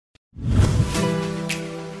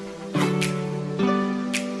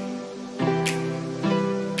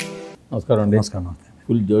నమస్కారం అండి. నమస్కారం.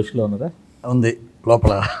 ఫుల్ జోష్లో ఉన్నారా? ఉంది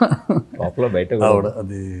లోపల బయట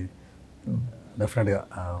అది డెఫినెట్గా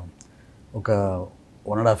ఒక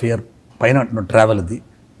 1.5 year పైన ట్రావెల్ ఇది.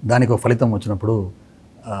 దానికి ఒక ఫలితం వచ్చినప్పుడు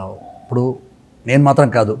ఇప్పుడు నేను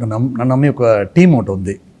మాత్రం కాదు, నన్ను నమ్మి ఒక టీం ఒకటి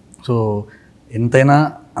ఉంది. సో ఎంతైనా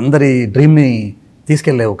అందరి డ్రీమ్ని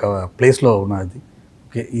తీసుకెళ్ళే ఒక ప్లేస్లో ఉన్నది.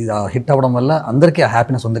 ఓకే, ఇది హిట్ అవ్వడం వల్ల అందరికీ ఆ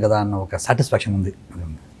హ్యాపీనెస్ ఉంది కదా అన్న ఒక సాటిస్ఫాక్షన్ ఉంది.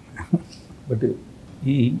 బట్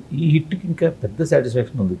ఈ హిట్కి ఇంకా పెద్ద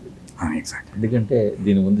సాటిస్ఫాక్షన్ ఉంది. ఎగ్జాక్ట్. ఎందుకంటే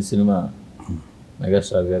దీని ముందు సినిమా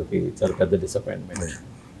మెగాస్టార్ గారికి చాలా పెద్ద డిసప్పాయింట్మెంట్,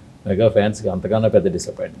 మెగా ఫ్యాన్స్కి అంతకన్నా పెద్ద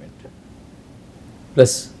డిసప్పాయింట్మెంట్.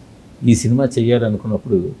 ప్లస్ ఈ సినిమా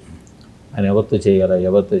చేయాలనుకున్నప్పుడు ఆయన ఎవరితో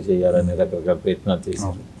చేయాలని రకరకాల ప్రయత్నాలు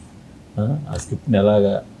చేశారు. ఆ స్క్రిప్ట్ని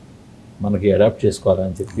ఎలాగా మనకి అడాప్ట్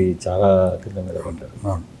చేసుకోవాలని చెప్పి చాలా కింద మీద పడ్డారు.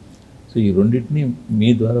 సో ఈ రెండింటిని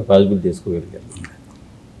మీ ద్వారా పాసిబుల్ చేసుకోగలిగారు,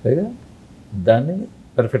 పైగా దాన్ని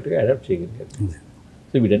పర్ఫెక్ట్గా అడాప్ట్ చేయగలిగారు.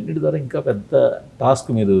 సో వీటన్నిటి ద్వారా ఇంకా పెద్ద టాస్క్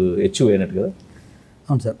మీరు అచీవ్ అయినట్టు కదా.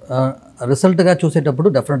 అవును సార్. రిజల్ట్గా చూసేటప్పుడు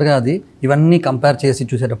డెఫినెట్గా అది ఇవన్నీ కంపేర్ చేసి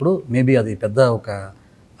చూసేటప్పుడు మేబీ అది పెద్ద ఒక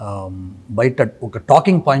బయట ఒక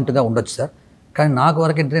టాకింగ్ పాయింట్గా ఉండొచ్చు సార్. కానీ నాకు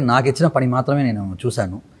వరకు ఏంటంటే నాకు ఇచ్చిన పని మాత్రమే నేను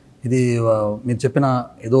చూశాను. ఇది మీరు చెప్పిన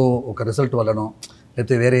ఏదో ఒక రిజల్ట్ వల్లనో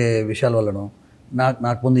లేకపోతే వేరే విషయాల వల్లనో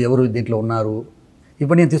నాకు ముందు ఎవరు దీంట్లో ఉన్నారు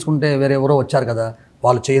ఇవన్నీ తీసుకుంటే వేరే ఎవరో వచ్చారు కదా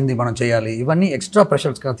వాళ్ళు చేయండి మనం చేయాలి, ఇవన్నీ ఎక్స్ట్రా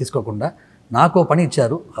ప్రెషర్స్గా తీసుకోకుండా నాకు పని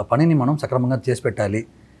ఇచ్చారు, ఆ పనిని మనం సక్రమంగా చేసి పెట్టాలి,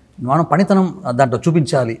 మనం పనితనం దాంట్లో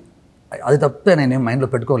చూపించాలి. అది తప్పితే నేనేం మైండ్లో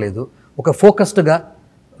పెట్టుకోలేదు. ఒక ఫోకస్డ్గా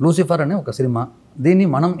లూసిఫర్ అనే ఒక సినిమా, దీన్ని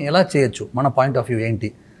మనం ఎలా చేయొచ్చు, మన పాయింట్ ఆఫ్ వ్యూ ఏంటి.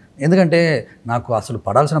 ఎందుకంటే నాకు అసలు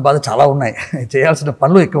పడాల్సిన బాధ చాలా ఉన్నాయి, చేయాల్సిన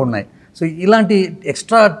పనులు ఎక్కువ ఉన్నాయి. సో ఇలాంటి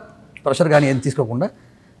ఎక్స్ట్రా ప్రెషర్ కానీ ఏం తీసుకోకుండా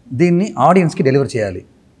దీన్ని ఆడియన్స్కి డెలివర్ చేయాలి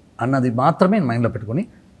అన్నది మాత్రమే మైండ్లో పెట్టుకొని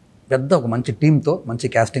పెద్ద ఒక మంచి టీంతో మంచి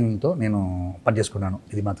క్యాస్టింగ్తో నేను పనిచేసుకున్నాను,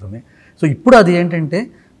 ఇది మాత్రమే. సో ఇప్పుడు అది ఏంటంటే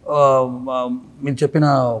మీరు చెప్పిన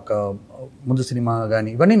ఒక ముందు సినిమా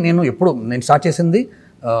కానీ ఇవన్నీ నేను స్టార్ట్ చేసింది,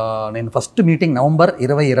 నేను ఫస్ట్ మీటింగ్ November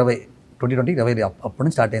 2020 అప్పటి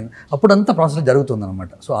నుంచి స్టార్ట్ అయింది. అప్పుడంతా ప్రాసెస్ జరుగుతుందన్నమాట.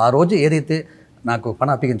 సో ఆ రోజు ఏదైతే నాకు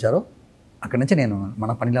పని అప్పగించారో అక్కడి నుంచి నేను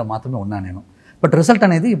మన పనిలో మాత్రమే ఉన్నాను నేను. బట్ రిజల్ట్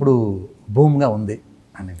అనేది ఇప్పుడు బూమ్గా ఉంది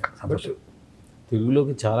అని సంతోషం.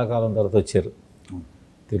 తెలుగులోకి చాలా కాలం తర్వాత వచ్చారు,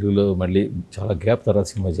 తెలుగులో మళ్ళీ చాలా గ్యాప్ తర్వాత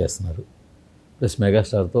సినిమా చేస్తున్నారు. ప్లస్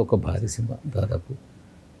మెగాస్టార్తో ఒక భారీ సినిమా, దాదాపు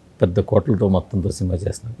పెద్ద కోట్లతో మొత్తంతో సినిమా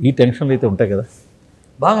చేస్తున్నారు. ఈ టెన్షన్లు అయితే ఉంటాయి కదా.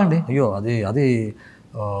 బాగా అండి. అయ్యో అది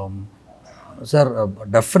సార్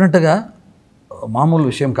డెఫినెట్గా మామూలు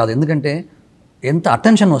విషయం కాదు. ఎందుకంటే ఎంత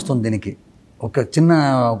అటెన్షన్ వస్తుంది దీనికి. ఒక చిన్న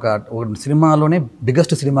ఒక సినిమాలోనే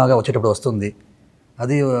బిగ్గెస్ట్ సినిమాగా వచ్చేటప్పుడు వస్తుంది.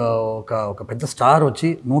 అది ఒక పెద్ద స్టార్ వచ్చి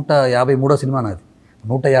 153వ సినిమా నాది,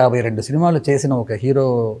 152 సినిమాలు చేసిన ఒక హీరో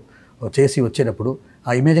చేసి వచ్చేటప్పుడు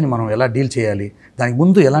ఆ ఇమేజ్ని మనం ఎలా డీల్ చేయాలి, దానికి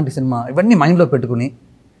ముందు ఎలాంటి సినిమా, ఇవన్నీ మైండ్లో పెట్టుకుని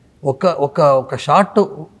ఒక షార్ట్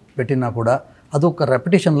పెట్టినా కూడా అది ఒక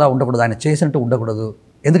రెపిటేషన్లా ఉండకూడదు, ఆయన చేసినట్టు ఉండకూడదు.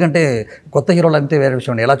 ఎందుకంటే కొత్త హీరోలు అంతే వేరే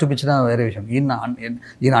విషయం, ఎలా చూపించినా వేరే విషయం.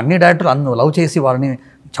 ఈయన అన్ని డైరెక్టర్లు లవ్ చేసి వాళ్ళని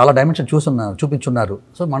చాలా డైమెన్షన్ చూపించున్నారు.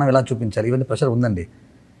 సో మనం ఎలా చూపించాలి, ఇవన్నీ ప్రెషర్ ఉందండి.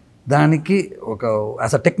 దానికి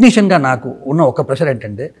యాజ్ అ టెక్నీషియన్గా నాకు ఉన్న ఒక ప్రెషర్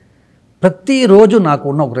ఏంటంటే ప్రతిరోజు నాకు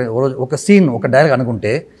ఉన్న ఒక సీన్ ఒక డైలాగ్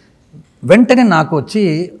అనుకుంటే వెంటనే నాకు వచ్చి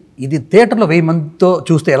ఇది థియేటర్లో 1000 మందితో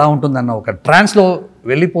చూస్తే ఎలా ఉంటుందన్న ఒక ట్రాన్స్లో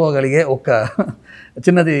వెళ్ళిపోగలిగే ఒక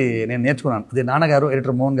చిన్నది నేను నేర్చుకున్నాను. అది నాన్నగారు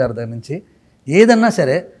ఎడిటర్ మోహన్ గారి దగ్గర నుంచి. ఏదన్నా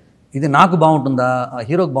సరే ఇది నాకు బాగుంటుందా, ఆ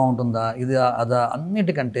హీరోకి బాగుంటుందా, ఇది అదా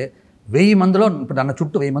అన్నిటికంటే 1000 మందిలో ఇప్పుడు నన్ను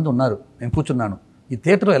చుట్టూ 1000 మంది ఉన్నారు, నేను కూర్చున్నాను, ఈ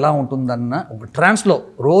థియేటర్లో ఎలా ఉంటుందన్న ఒక ట్రాన్స్లో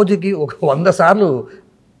రోజుకి ఒక 100 సార్లు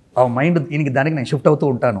ఆ మైండ్ దానికి నేను షిఫ్ట్ అవుతూ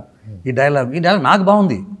ఉంటాను. ఈ డైలాగ్ నాకు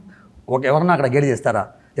బాగుంది, ఎవరన్నా అక్కడ గేడి చేస్తారా,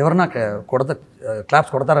 ఎవరన్నా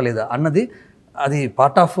క్లాప్స్ కొడతారా లేదా అన్నది, అది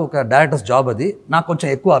పార్ట్ ఆఫ్ ఒక డైరెక్టర్స్ జాబ్. అది నాకు కొంచెం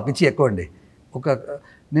ఎక్కువ పిచ్చి ఎక్కువ అండి.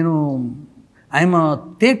 ఐఎమ్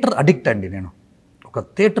థియేటర్ అడిక్ట్ అండి. నేను ఒక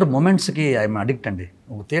థియేటర్ మూమెంట్స్కి ఐఎమ్ అడిక్ట్ అండి.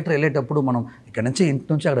 ఒక థియేటర్ వెళ్ళేటప్పుడు మనం ఇక్కడ నుంచి ఇంటి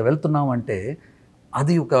నుంచి అక్కడ వెళ్తున్నాం అంటే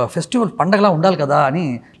అది ఒక ఫెస్టివల్ పండగలా ఉండాలి కదా అని.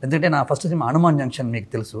 ఎందుకంటే నా ఫస్ట్ సినిమా హనుమాన్ జంక్షన్ మీకు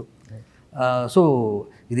తెలుసు. సో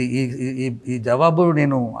ఇది ఈ జవాబు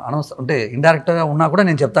నేను అంటే ఇండైరెక్ట్గా ఉన్నా కూడా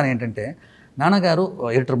నేను చెప్తాను ఏంటంటే, నాన్నగారు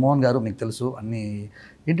ఎడిటర్ మోహన్ గారు మీకు తెలుసు, అన్నీ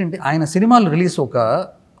ఏంటంటే ఆయన సినిమాలు రిలీజ్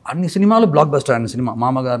అన్ని సినిమాలు బ్లాక్ బస్టర్. ఆయన సినిమా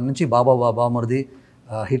మామగారి నుంచి బాబామరిది,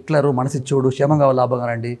 హిట్లరు, మనసిచ్చోడు, క్షేమంగా లాభంగా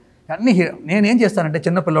రండి అన్నీ. నేనేం చేస్తానంటే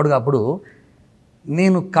చిన్నపిల్లోడుగా అప్పుడు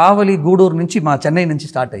నేను కావలి, గూడూరు నుంచి మా చెన్నై నుంచి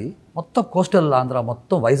స్టార్ట్ అయ్యి మొత్తం కోస్టల్ ఆంధ్ర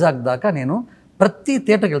మొత్తం వైజాగ్ దాకా నేను ప్రతి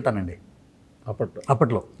థియేటర్కి వెళ్తానండి.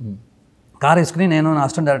 అప్పట్లో కార్ వేసుకుని నేను నా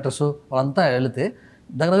అసిస్టెంట్ డైరెక్టర్స్ వాళ్ళంతా వెళితే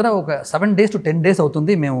దగ్గర ఒక 7 days to 10 days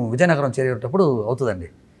అవుతుంది. మేము విజయనగరం చేరేటప్పుడు అవుతుందండి.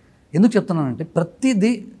 ఎందుకు చెప్తున్నానంటే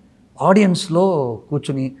ప్రతిదీ ఆడియన్స్లో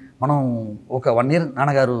కూర్చుని మనం ఒక 1 year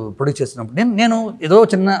నాన్నగారు ప్రొడ్యూస్ చేస్తున్నప్పుడు నేను ఏదో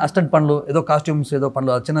చిన్న అసిస్టెంట్ పనులు, ఏదో కాస్ట్యూమ్స్, ఏదో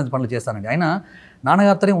పనులు, చిన్న పనులు చేస్తానండి. అయినా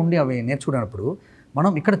నాన్నగారితోనే ఉండి అవి నేర్చుకునేటప్పుడు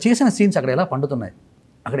మనం ఇక్కడ చేసిన సీన్స్ అక్కడ ఎలా పండుతున్నాయి,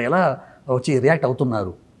 అక్కడ ఎలా వచ్చి రియాక్ట్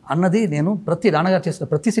అవుతున్నారు అన్నది నేను నాన్నగారు చేసిన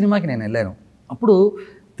ప్రతి సినిమాకి నేను వెళ్ళాను. అప్పుడు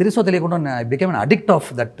తెలుసో తెలియకుండా I became an addict of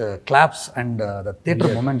that claps and the theatre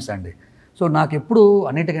moments అండి. సో నాకు ఎప్పుడు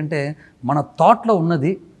అన్నిటికంటే మన థాట్లో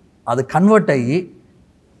ఉన్నది అది కన్వర్ట్ అయ్యి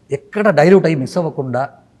ఎక్కడ డైల్యూట్ అయ్యి మిస్ అవ్వకుండా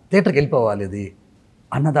థియేటర్కి వెళ్ళిపోవాలి అది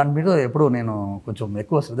అన్న దాని మీద ఎప్పుడు నేను కొంచెం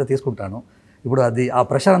ఎక్కువ శ్రద్ధ తీసుకుంటాను. ఇప్పుడు అది ఆ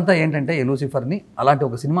ప్రెషర్ అంతా ఏంటంటే ఈ లూసిఫర్ని అలాంటి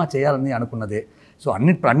ఒక సినిమా చేయాలని అనుకున్నదే. సో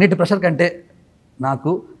అన్నిటి ప్రెషర్ కంటే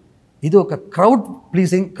నాకు ఇది ఒక క్రౌడ్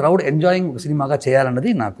ప్లీజింగ్, క్రౌడ్ ఎంజాయింగ్ ఒక సినిమాగా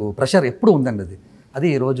చేయాలన్నది నాకు ప్రెషర్ ఎప్పుడు ఉందండి. అది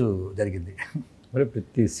ఈరోజు జరిగింది. మరి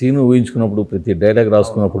ప్రతి సీన్ ఊహించుకున్నప్పుడు, ప్రతి డైలాగ్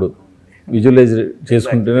రాసుకున్నప్పుడు విజువలైజ్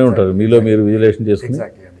చేసుకుంటూనే ఉంటారు. మీలో మీరు విజువలైజేషన్ చేసుకుని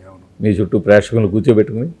మీ చుట్టూ ప్రేక్షకులను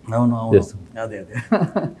కూర్చోబెట్టుకుని చేస్తాం.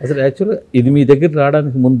 అసలు యాక్చువల్గా ఇది మీ దగ్గర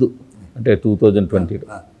రావడానికి ముందు అంటే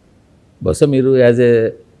 2020లో బహుశా మీరు యాజ్ ఏ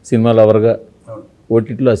సినిమా లవర్గా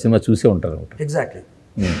ఓటీటీలో ఆ సినిమా చూసే ఉంటారు అనమాట. ఎగ్జాక్ట్లీ.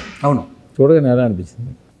 అవును. చూడగానే ఎలా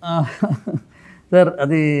అనిపించింది సార్?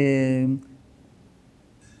 అది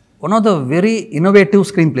one of the very innovative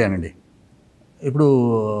screen play అనండి. ఇప్పుడు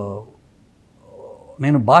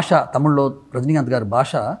నేను భాష తమిళ్లో రజనీకాంత్ గారి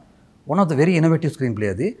భాష one of the very innovative screen play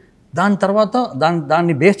అది. దాని తర్వాత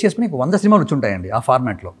దాన్ని బేస్ చేసుకుని 100 సినిమాలు వచ్చి ఉంటాయండి ఆ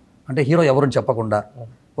ఫార్మాట్లో. అంటే హీరో ఎవరిని చెప్పకుండా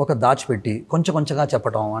ఒక దాచిపెట్టి కొంచెంగా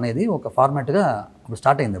చెప్పడం అనేది ఒక ఫార్మాట్గా అప్పుడు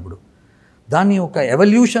స్టార్ట్ అయింది. అప్పుడు దాన్ని ఒక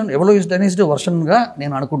ఎవల్యూషనైజ్డ్ వర్షన్గా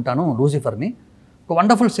నేను అనుకుంటాను లూసిఫర్ని. ఒక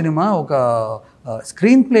వండర్ఫుల్ సినిమా, ఒక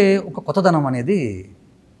స్క్రీన్ ప్లే, ఒక కొత్తదనం అనేది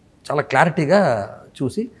చాలా క్లారిటీగా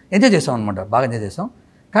చూసి ఎంజాయ్ చేసాం అనమాట. బాగా ఎంజాయ్ చేసాం.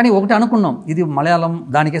 కానీ ఒకటి అనుకున్నాం, ఇది మలయాళం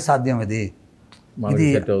దానికే సాధ్యం, ఇది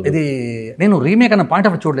నేను రీమేక్ అన్న పాయింట్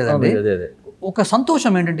ఆఫ్ చూడలేదండి. ఒక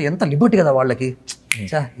సంతోషం ఏంటంటే ఎంత లిబర్టీ కదా వాళ్ళకి.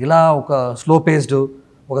 ఇలా ఒక స్లో పేస్డ్,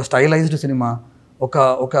 ఒక స్టైలైజ్డ్ సినిమా,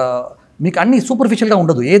 ఒక మీకు అన్ని సూపర్ఫిషియల్గా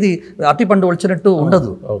ఉండదు, ఏది అట్టిపండు వచ్చినట్టు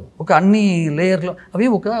ఉండదు, ఒక అన్ని లేయర్లో అవి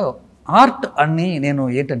ఒక ఆర్ట్ అన్ని. నేను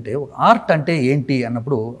ఏంటంటే ఒక ఆర్ట్ అంటే ఏంటి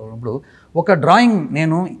అన్నప్పుడు ఒక డ్రాయింగ్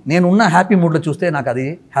నేనున్న హ్యాపీ మూడ్లో చూస్తే నాకు అది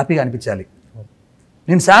హ్యాపీగా అనిపించాలి.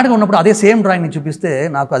 నేను సాడ్గా ఉన్నప్పుడు అదే సేమ్ డ్రాయింగ్ని చూపిస్తే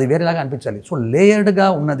నాకు అది వేరేలాగా అనిపించాలి. సో లేయర్డ్గా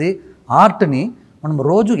ఉన్నది ఆర్ట్ని మనం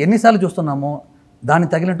రోజు ఎన్నిసార్లు చూస్తున్నామో దాన్ని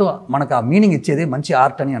తగినట్టు మనకు ఆ మీనింగ్ ఇచ్చేది మంచి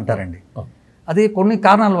ఆర్ట్ అని అంటారండి. అది కొన్ని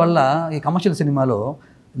కారణాల వల్ల ఈ కమర్షియల్ సినిమాలో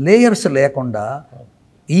లేయర్స్ లేకుండా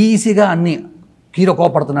ఈజీగా అన్ని హీరో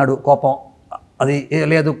కోపడుతున్నాడు, కోపం అది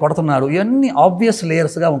లేదు, కొడుతున్నాడు, ఇవన్నీ ఆబ్వియస్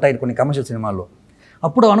లేయర్స్గా ఉంటాయి కొన్ని కమర్షియల్ సినిమాల్లో.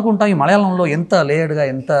 అప్పుడు అనుకుంటాం ఈ మలయాళంలో ఎంత లేయర్డ్గా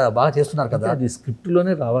ఎంత బాగా చేస్తున్నారు కదా. అది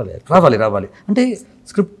స్క్రిప్ట్లోనే రావాలి అంటే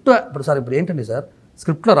స్క్రిప్ట్ ఇప్పుడు ఏంటండి సార్,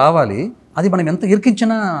 స్క్రిప్ట్లో రావాలి, అది మనం ఎంత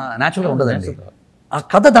ఇరికించినా న్యాచురల్గా ఉండదండి. ఆ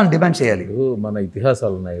కథ దాన్ని డిమాండ్ చేయాలి. మన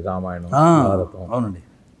ఇతిహాసాలు ఉన్నాయి, రామాయణం, భారతం. అవునండి.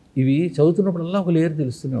 ఇవి చదువుతున్నప్పుడల్లా ఒక లేయర్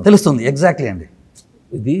తెలుస్తుంది. ఎగ్జాక్ట్లీ అండి,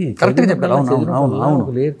 ఇది కరెక్ట్గా చెప్పారు. అవును,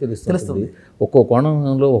 ఒక లేయర్ తెలుస్తుంది. ఒక్కో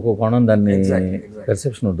కోణం దాన్ని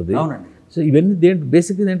పెర్సెప్షన్ ఉంటుంది. అవునండి. సో ఇవన్నీ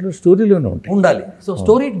బేసిక్గా దేంట్లో స్టోరీలోనే ఉండాలి. సో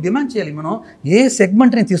స్టోరీ డిమాండ్ చేయాలి. మనం ఏ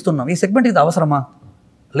సెగ్మెంట్ని తీస్తున్నాం, ఈ సెగ్మెంట్ ఇది అవసరమా,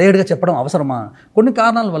 లేయర్డ్గా చెప్పడం అవసరమా? కొన్ని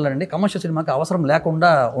కారణాల వల్ల అండి కమర్షియల్ సినిమాకి అవసరం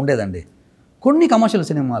లేకుండా ఉండేదండి. కొన్ని కమర్షియల్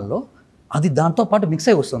సినిమాల్లో అది దాంతో పాటు మిక్స్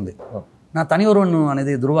అయి వస్తుంది. నా తనివరుణ్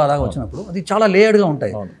అనేది ధృవాలాగా వచ్చినప్పుడు అది చాలా లేయర్డ్గా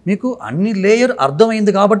ఉంటాయి. మీకు అన్ని లేయర్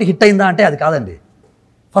అర్థమైంది కాబట్టి హిట్ అయిందా అంటే అది కాదండి.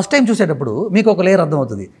 ఫస్ట్ టైం చూసేటప్పుడు మీకు ఒక లేయర్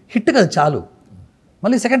అర్థమవుతుంది, హిట్ కదా చాలు.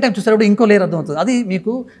 మళ్ళీ సెకండ్ టైం చూసేటప్పుడు ఇంకో లేయర్ అర్థమవుతుంది, అది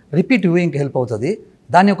మీకు రిపీట్ వ్యూయింగ్కి హెల్ప్ అవుతుంది,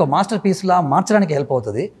 దాన్ని ఒక మాస్టర్ పీస్లా మార్చడానికి హెల్ప్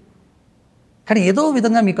అవుతుంది. కానీ ఏదో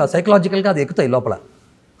విధంగా మీకు సైకలాజికల్గా అది ఎక్కుతాయి లోపల.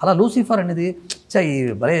 అలా లూసిఫర్ అనేది ఈ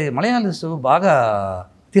మలయాళీస్ బాగా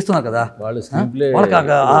తీస్తున్నారు కదా, వాళ్ళకి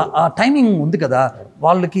ఆ టైమింగ్ ఉంది కదా,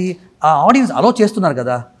 వాళ్ళకి ఆ ఆడియన్స్ అలో చేస్తున్నారు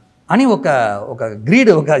కదా అని ఒక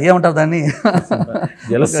గ్రీడ్, ఒక ఏమంటారు దాన్ని,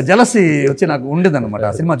 జలసీ వచ్చి నాకు ఉండేదన్నమాట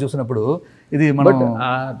ఆ సినిమా చూసినప్పుడు. ఇది మనం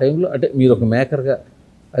ఆ టైంలో అంటే మీరు ఒక మేకర్గా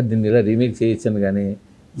అది దీన్ని ఇలా రీమేక్ చేయొచ్చని కానీ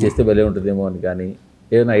చేస్తే భలే ఉంటుందేమో అని కానీ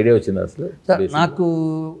ఏదైనా ఐడియా వచ్చిందా అసలు? నాకు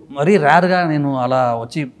మరీ రేర్గా నేను అలా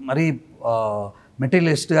వచ్చి మరీ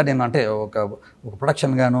మెటీరియలిస్ట్గా నేను అంటే ఒక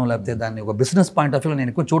ప్రొడక్షన్ గాను లేకపోతే దాన్ని ఒక బిజినెస్ పాయింట్ ఆఫ్ వ్యూలో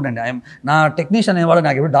నేను ఎక్కువ చూడండి. నా టెక్నీషియన్ అనేవాడు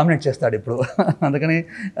నాకు ఎప్పుడు డామినేట్ చేస్తాడు ఇప్పుడు. అందుకని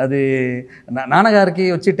అది నాన్నగారికి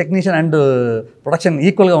వచ్చి టెక్నీషియన్ అండ్ ప్రొడక్షన్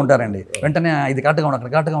ఈక్వల్గా ఉంటారండి. వెంటనే ఇది కరెక్ట్గా ఉండదు,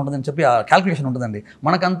 అక్కడ కరెక్ట్గా ఉంటుందని చెప్పి ఆ క్యాల్కులేషన్ ఉంటుందండి.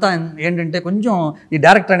 మనకంతా ఏంటంటే కొంచెం ఈ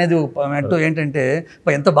డైరెక్టర్ అనేది మెట్టు ఏంటంటే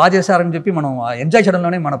ఎంత బాగా చేశారని చెప్పి మనం ఎంజాయ్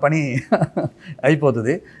చేయడంలోనే మన పని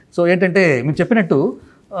అయిపోతుంది. సో ఏంటంటే మీరు చెప్పినట్టు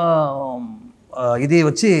ఇది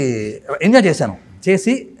వచ్చి ఎంజాయ్ చేశాను,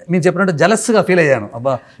 చేసి మీరు చెప్పినట్టు జలస్గా ఫీల్ అయ్యాను.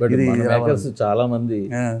 అబ్బా ఇది మేకర్స్ చాలా మంది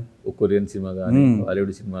కొరియన్ సినిమా కానీ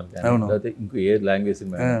హాలీవుడ్ సినిమాలు కానీ లేకపోతే ఇంకో ఏ లాంగ్వేజ్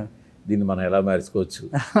సినిమా దీన్ని మనం ఎలా మార్చుకోవచ్చు,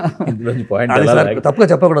 ఇందులో పాయింట్ అది ఎలా సార్ తప్పుగా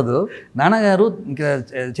చెప్పకూడదు. నాన్నగారు ఇంకా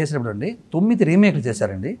చేసినప్పుడు అండి 9 రీమేక్లు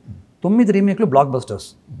చేశారండి. 9 రీమేక్లు బ్లాక్ బస్టర్స్.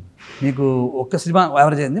 మీకు ఒక్క సినిమా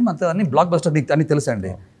యావరేజ్ అయింది, మొత్తం అన్ని బ్లాక్ బస్టర్ మీకు అన్నీ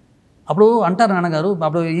తెలుసండి. అప్పుడు అంటారు నాన్నగారు,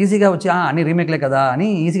 అప్పుడు ఈజీగా వచ్చి అన్ని రీమేక్లే కదా అని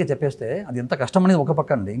ఈజీగా చెప్పేస్తే అది ఎంత కష్టం అనేది ఒక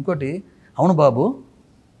పక్క అండి. ఇంకోటి, అవును బాబు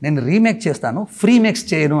నేను రీమేక్ చేస్తాను, ఫ్రీ మేక్స్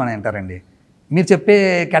చేయను అని అంటారండి. మీరు చెప్పే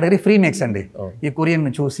కేటగిరీ ఫ్రీ మేక్స్ అండి. ఈ కొరియన్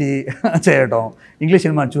చూసి చేయడం, ఇంగ్లీష్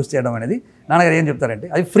సినిమాని చూసి చేయడం అనేది నాన్నగారు ఏం చెప్తారంటే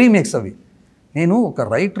అది ఫ్రీ మేక్స్. అవి నేను ఒక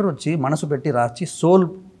రైటర్ వచ్చి మనసు పెట్టి రాసి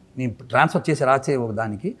సోల్ని ట్రాన్స్ఫర్ చేసి రాసే ఒక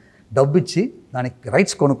దానికి డబ్బు ఇచ్చి దానికి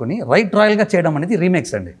రైట్స్ కొనుక్కొని రైట్ రాయల్గా చేయడం అనేది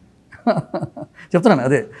రీమేక్స్ అండి. చెప్తున్నాను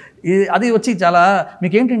అదే. అది వచ్చి చాలా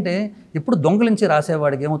మీకేంటంటే ఇప్పుడు దొంగలించి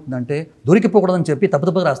రాసేవాడికి ఏమవుతుందంటే దొరికిపోకూడదని చెప్పి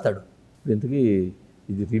తప్పుగా రాస్తాడు. ఇంతకీ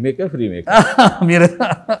ఇది రీమేకా ఫ్రీ మేక్? మీరే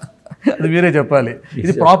అది మీరే చెప్పాలి.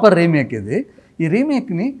 ఇది ప్రాపర్ రీమేక్. ఇది ఈ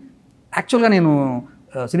రీమేక్ని యాక్చువల్గా నేను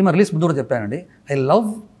సినిమా రిలీజ్ ముందు కూడా చెప్పానండి, ఐ లవ్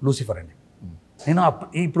లూసిఫర్ అండి. నేను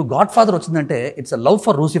ఇప్పుడు గాడ్ ఫాదర్ వచ్చిందంటే it's a love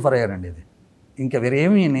for Lucifer అయ్యానండి. ఇది ఇంకా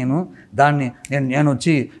వేరేమి నేను దాన్ని నేను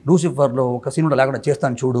వచ్చి లూసిఫర్లో ఒక సీన్ లేకుండా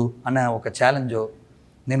చేస్తాను చూడు అన్న ఒక ఛాలెంజ్,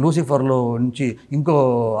 నేను లూసిఫర్లో నుంచి ఇంకో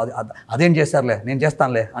అదేం చేస్తారులే నేను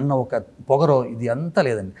చేస్తానులే అన్న ఒక పొగరో ఇది అంతా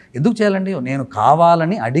లేదండి. ఎందుకు చేయాలండి? నేను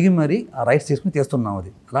కావాలని అడిగి మరీ ఆ రైట్స్ తీసుకుని చేస్తున్నాం.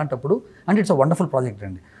 అది అలాంటప్పుడు అంటే ఇట్స్ అ వండర్ఫుల్ ప్రాజెక్ట్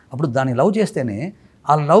అండి. అప్పుడు దాన్ని లవ్ చేస్తేనే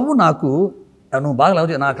ఆ లవ్ నాకు నువ్వు బాగా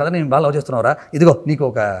లవ్ నా కథ నేను బాగా లవ్ చేస్తున్నావురా, ఇదిగో నీకు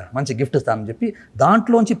ఒక మంచి గిఫ్ట్ ఇస్తానని చెప్పి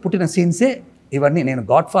దాంట్లోంచి పుట్టిన సీన్సే ఇవన్నీ. నేను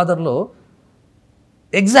గాడ్ ఫాదర్లో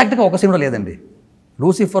ఎగ్జాక్ట్గా ఒక సీన్ కూడా లేదండి.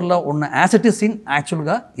 లూసిఫర్లో ఉన్న యాసిటీ సీన్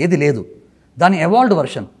యాక్చువల్గా ఏది లేదు, దాని ఎవాల్వ్డ్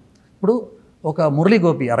వర్షన్. ఇప్పుడు ఒక మురళీ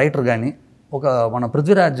గోపి ఆ రైటర్ కానీ, ఒక మన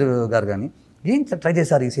పృథ్వీరాజ్ గారు కానీ ఏం ట్రై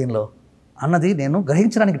చేశారు ఈ సీన్లో అన్నది నేను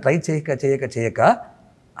గ్రహించడానికి ట్రై చేయక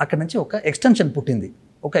అక్కడి నుంచి ఒక ఎక్స్టెన్షన్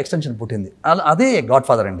పుట్టింది. అదే గాడ్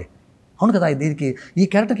ఫాదర్ అండి. అవును కదా, దీనికి ఈ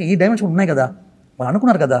క్యారెక్టర్కి ఈ డైమెన్షన్ ఉన్నాయి కదా, వాళ్ళు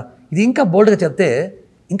అనుకున్నారు కదా, ఇది ఇంకా బోల్డ్గా చెప్తే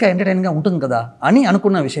ఇంకా ఎంటర్టైనింగ్గా ఉంటుంది కదా అని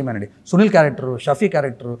అనుకున్న విషయమేనండి. Sunil character, Shafi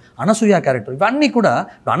character, Anasuya character, ఇవన్నీ కూడా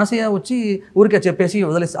అనసూయ వచ్చి ఊరికే చెప్పేసి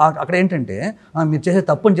వదిలేసి అక్కడ ఏంటంటే మీరు చేసే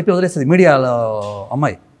తప్పు అని చెప్పి వదిలేస్తుంది మీడియాలో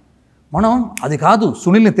అమ్మాయి. మనం అది కాదు,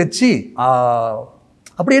 సునీల్ని తెచ్చి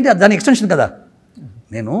అప్పుడు ఏంటి దాని ఎక్స్టెన్షన్ కదా.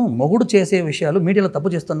 నేను మొగుడు చేసే విషయాలు మీడియాలో తప్పు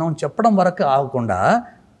చేస్తున్నాం అని చెప్పడం వరకు ఆగకుండా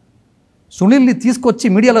సునీల్ని తీసుకొచ్చి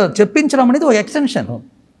మీడియాలో చెప్పించడం అనేది ఒక ఎక్స్టెన్షన్.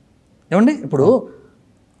 ఏమండి, ఇప్పుడు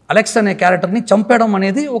అలెక్స్ అనే క్యారెక్టర్ని చంపేయడం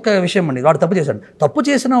అనేది ఒక విషయం అండి. వాడు తప్పు చేశాడు, తప్పు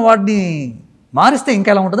చేసిన వాడిని మారిస్తే ఇంకా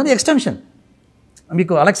ఎలా ఉంటుందని ఎక్స్టెన్షన్.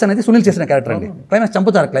 మీకు అలెక్స్ అనేది సునీల్ చేసిన క్యారెక్టర్ అండి, క్లైమాక్స్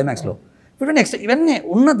చంపుతారు క్లైమాక్స్లో. ఇవన్నీ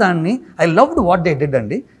ఉన్నదాన్ని I loved what they did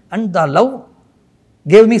అండి. And the love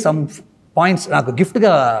gave me some points, నాకు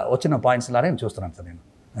గిఫ్ట్గా వచ్చిన పాయింట్స్ లాగా నేను చూస్తున్నాను సార్. నేను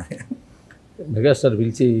మెగాస్టార్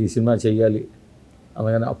పిలిచి ఈ సినిమా చేయాలి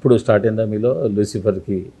అలాగని అప్పుడు స్టార్ట్ అయిందా మీలో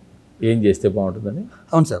లూసిఫర్కి ఏం చేస్తే బాగుంటుందని?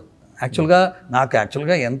 అవును సార్. నాకు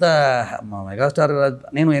ఎంత మెగాస్టార్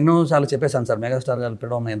నేను ఎన్నోసార్లు చెప్పేశాను సార్, మెగాస్టార్ గారు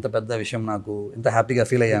పిలవడం ఎంత పెద్ద విషయం, నాకు ఎంత హ్యాపీగా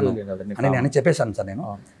ఫీల్ అయ్యాను అని నేను చెప్పేశాను సార్.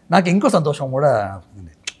 నాకు ఇంకో సంతోషం కూడా,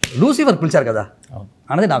 లూసిఫర్ పిలిచారు కదా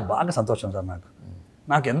అనేది నాకు బాగా సంతోషం సార్.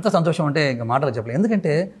 నాకు ఎంత సంతోషం అంటే ఇంకా మాటలు చెప్పలేదు.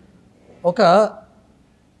 ఎందుకంటే ఒక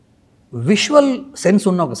విజువల్ సెన్స్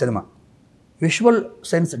ఉన్న ఒక సినిమా, విజువల్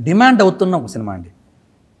సెన్స్ డిమాండ్ అవుతున్న ఒక సినిమా అండి.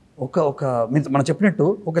 ఒక మనం చెప్పినట్టు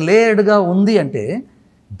ఒక లేయర్డ్గా ఉంది అంటే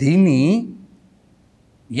దీన్ని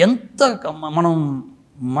ఎంత మనం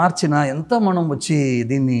మార్చినా, ఎంత మనం వచ్చి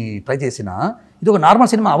దీన్ని ట్రై చేసినా ఇది ఒక నార్మల్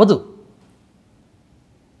సినిమా అవ్వదు.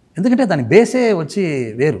 ఎందుకంటే దాని బేసే వచ్చి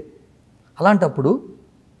వేరు. అలాంటప్పుడు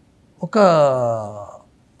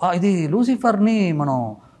ఇది లూసిఫర్ని మనం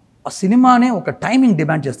ఆ సినిమానే ఒక టైమింగ్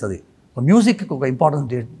డిమాండ్ చేస్తుంది. మ్యూజిక్కి ఒక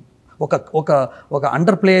ఇంపార్టెన్స్, ఒక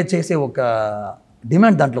అండర్ ప్లే చేసే ఒక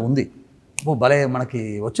డిమాండ్ దాంట్లో ఉంది. భలే మనకి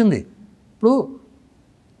వచ్చింది. ఇప్పుడు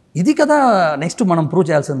ఇది కదా నెక్స్ట్ మనం ప్రూవ్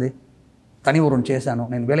చేయాల్సింది. తని ఊరుని చేశాను,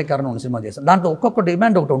 నేను వేలేకారణం ఉన్న సినిమా చేశాను, దాంట్లో ఒక్కొక్క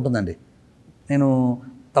డిమాండ్ ఒకటి ఉంటుందండి. నేను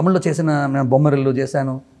తమిళ్లో నేను బొమ్మరిల్లు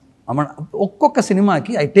చేశాను. ఒక్కొక్క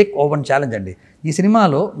సినిమాకి ఐ టేక్ ఓవర్ ఛాలెంజ్ అండి. ఈ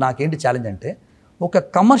సినిమాలో నాకేంటి ఛాలెంజ్ అంటే ఒక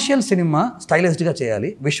కమర్షియల్ సినిమా స్టైలిష్డ్గా చేయాలి,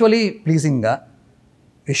 విజువలీ ప్లీజింగ్గా,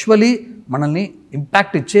 విజువలీ మనల్ని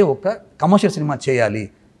ఇంపాక్ట్ ఇచ్చే ఒక కమర్షియల్ సినిమా చేయాలి.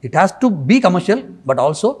 It has to be commercial but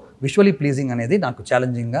also visually pleasing అనేది నాకు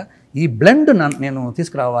ఛాలెంజింగ్గా ఈ బ్లెండ్ నేను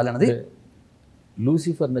తీసుకురావాలి అన్నది.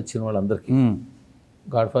 లూసిఫర్ నచ్చిన వాళ్ళందరికీ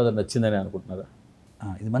గాడ్ ఫాదర్ నచ్చిందని అనుకుంటున్నారా?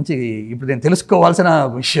 ఇది మంచి, ఇప్పుడు నేను తెలుసుకోవాల్సిన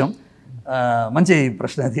విషయం, మంచి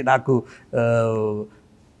ప్రశ్న అది. నాకు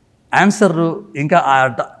ఆన్సర్ ఇంకా ఆ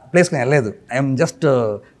ప్లేస్కి నేను వెళ్ళలేదు. ఐఎమ్ జస్ట్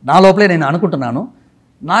నా లోపలే నేను అనుకుంటున్నాను.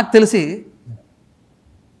 నాకు తెలిసి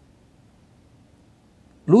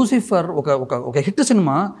లూసిఫర్ ఒక హిట్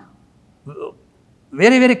సినిమా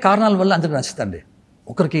వేరే కారణాల వల్ల అందరికీ నచ్చుతుంది.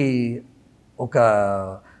 ఒకరికి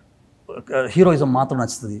హీరోయిజం మాత్రం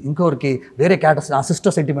నచ్చుతుంది, ఇంకొకరికి వేరే క్యారెక్టర్స్ ఆ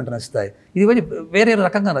సిస్టర్ సెంటిమెంట్ నచ్చుతాయి, ఇది వేరే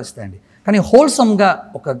రకంగా నచ్చుతాయండి. కానీ హోల్సమ్గా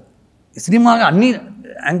ఒక సినిమాగా అన్ని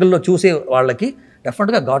యాంగిల్లో చూసే వాళ్ళకి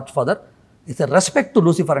డెఫినెట్గా God father it's respect to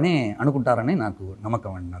Lucifer అని అనుకుంటారని నాకు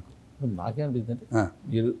నమ్మకం అండి. నాకేమనిపిస్తుంది అంటే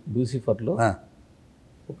మీరు లూసిఫర్లో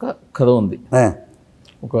ఒక కథ ఉంది,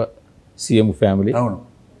 ఒక సీఎం ఫ్యామిలీ, అవును,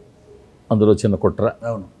 అందులో చిన్న కుట్ర,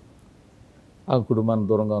 అవును, ఆ కుటుంబానికి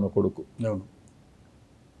దూరంగా ఉన్న కొడుకు, అవును,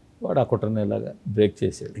 వాడు ఆ కుట్రని ఇలాగా బ్రేక్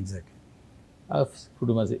చేసాడు. ఎగ్జాక్ట్లీ ఆ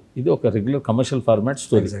కుటుంబం ఇది ఒక రెగ్యులర్ కమర్షియల్ ఫార్మాట్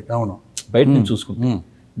స్టోరీ, అవును, బయట నుంచి చూసుకుంటాం.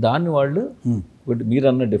 దాన్ని వాళ్ళు మీరు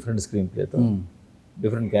అన్న different screen ప్లేతో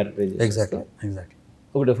different characterisation, exactly exactly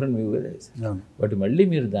ఒక డిఫరెంట్ వ్యూగా చేశారు. బట్ మళ్ళీ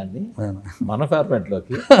మీరు దాన్ని మన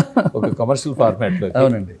ఫార్మాట్లోకి ఒక కమర్షియల్ ఫార్మాట్లోకి,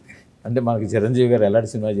 అవునండి, అంటే మనకి చిరంజీవి గారు ఎలాంటి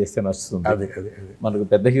సినిమా చేస్తే నచ్చుతుంది, అదే మనకు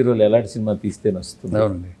పెద్ద హీరోలు ఎలాంటి సినిమా తీస్తే నచ్చుతుంది,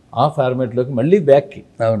 అవునండి, ఆ ఫార్మాట్లోకి మళ్ళీ బ్యాక్కి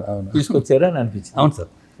అవును అవును తీసుకొచ్చారా అని అనిపించింది. అవును సార్,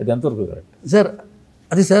 అది ఎంతవరకు కరెక్ట్ సార్?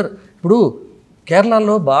 అది సార్ ఇప్పుడు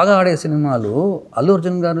కేరళలో బాగా ఆడే సినిమాలు అల్లు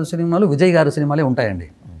అర్జున్ గారి సినిమాలు, విజయ్ గారి సినిమాలే ఉంటాయండి.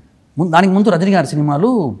 దానికి ముందు రజనీ గారి సినిమాలు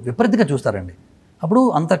విపరీతంగా చూస్తారండి. అప్పుడు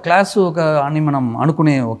అంత క్లాస్ ఒక అని మనం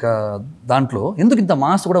అనుకునే ఒక దాంట్లో ఎందుకు ఇంత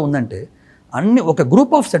మాస్ కూడా ఉందంటే అన్ని ఒక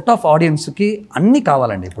గ్రూప్ ఆఫ్ సెట్ ఆఫ్ ఆడియన్స్కి అన్నీ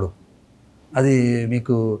కావాలండి. ఇప్పుడు అది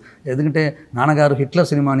మీకు ఎందుకంటే నాన్నగారు హిట్లర్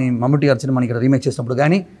సినిమాని, మమ్ముట్టి గారి సినిమాని ఇక్కడ రీమేక్ చేసినప్పుడు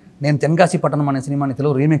కానీ, నేను తెన్కాసి పట్టణం అనే సినిమాని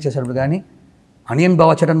తెలుగు రీమేక్ చేసేటప్పుడు కానీ, అనియన్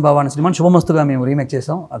బావ చటన్ బావ అనే సినిమాని శుభమస్తుగా మేము రీమేక్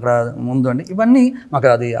చేసాం అక్కడ ముందు అండి. ఇవన్నీ మాకు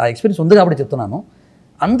అది ఆ ఎక్స్పీరియన్స్ ఉంది కాబట్టి చెప్తున్నాను.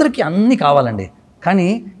 అందరికీ అన్నీ కావాలండి, కానీ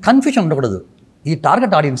కన్ఫ్యూషన్ ఉండకూడదు. ఈ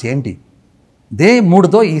టార్గెట్ ఆడియన్స్ ఏంటి, దే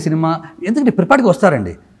మూడుతో ఈ సినిమా ఎందుకంటే ప్రిపేర్డ్గా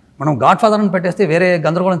వస్తారండి. మనం గాడ్ ఫాదర్ అని పెట్టేస్తే వేరే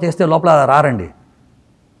గందరగోళం చేస్తే లోపల రారండి.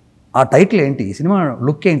 ఆ టైటిల్ ఏంటి, ఈ సినిమా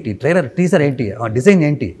లుక్ ఏంటి, ట్రైలర్ టీజర్ ఏంటి, ఆ డిజైన్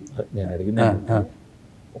ఏంటి. నేను అడిగింది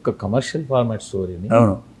ఒక కమర్షియల్ ఫార్మాట్ స్టోరీని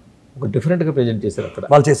అవును ఒక డిఫరెంట్గా ప్రజెంట్ చేశారు అక్కడ,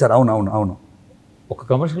 వాళ్ళు చేశారు. అవును అవును అవును, ఒక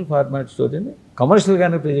కమర్షియల్ ఫార్మాట్ స్టోరీని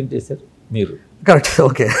కమర్షియల్గానే ప్రజెంట్ చేశారు మీరు. Correct,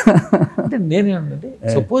 okay. అంటే నేనేమంటే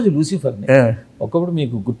సపోజ్ లూసిఫర్ని ఒకప్పుడు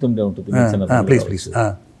మీకు గుర్తుండే ఉంటుంది, ప్లీజ్ ప్లీజ్,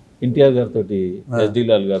 ఎన్టీఆర్ గారితో ఎస్డి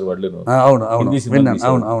లాల్ గారు వాళ్ళు, అవును అవును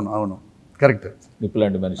అవును అవును అవును, కరెక్ట్,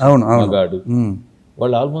 నిప్పులాంటి మనిషి, అవును మగాడు,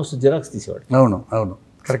 వాళ్ళు ఆల్మోస్ట్ జిరాక్స్ తీసేవాడు. అవును అవును,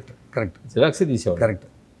 కరెక్ట్ కరెక్ట్, జిరాక్సే తీసేవాడు. కరెక్ట్.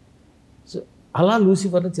 సో అలా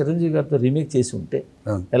లూసిఫర్ని చిరంజీవి గారితో రీమేక్ చేసి ఉంటే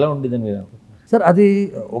ఎలా ఉండేదని మీరు అనుకుంటున్నారు సార్? అది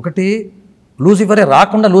ఒకటి, లూసిఫరే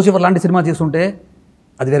రాకుండా లూసిఫర్ లాంటి సినిమా తీసుంటే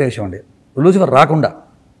అది వేరే విషయం అండి. లూసిఫర్ రాకుండా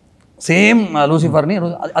సేమ్ లూసిఫర్ని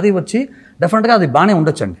అది వచ్చి డెఫినెట్గా అది బాగానే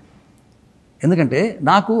ఉండొచ్చండి. ఎందుకంటే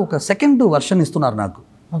నాకు ఒక సెకండ్ వర్షన్ ఇస్తున్నారు, నాకు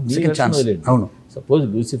సెకండ్ ఛాన్స్. అవును, సపోజ్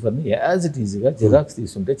లూసిఫర్ని యాజ్ ఇట్ ఈజీగా జిరాక్స్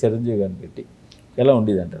తీసుంటే చిరంజీవి గారిని పెట్టి ఎలా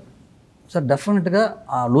ఉండేది అంటారు సార్? డెఫినెట్గా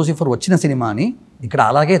ఆ లూసిఫర్ వచ్చిన సినిమాని ఇక్కడ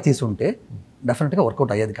అలాగే తీసుంటే డెఫినెట్గా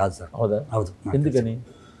వర్కౌట్ అయ్యేది కాదు సార్. అవుదా? అవును. ఎందుకని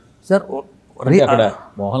సార్? అక్కడ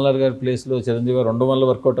మోహన్ లాల్ గారి ప్లేస్లో చిరంజీవి గారు 2 వల్ల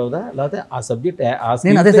వర్కౌట్ అవుదా, లేకపోతే ఆ సబ్జెక్ట్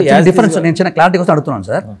నేను అదే సార్ డిఫరెన్స్, నేను చిన్న క్లారిటీ కోసం అడుగుతున్నాను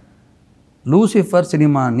సార్. లూసిఫర్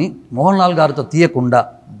సినిమాని మోహన్ లాల్ గారితో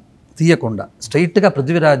తీయకుండా స్ట్రైట్గా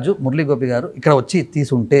పృథ్వీరాజు, మురళీ గోపి గారు ఇక్కడ వచ్చి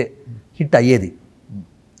తీసుంటే హిట్ అయ్యేది.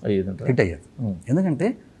 ఎందుకంటే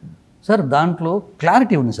సార్ దాంట్లో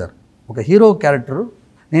క్లారిటీ ఉంది సార్. ఒక హీరో క్యారెక్టర్,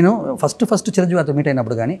 నేను ఫస్ట్ చిరంజీవి గారితో మీట్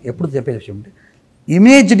అయినప్పుడు కానీ ఎప్పుడు చెప్పే విషయం అంటే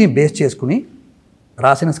ఇమేజ్ని బేస్ చేసుకుని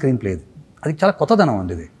రాసిన స్క్రీన్ ప్లే ఇది. అది చాలా కొత్తదనం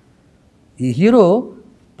అండి. ఇది ఈ హీరో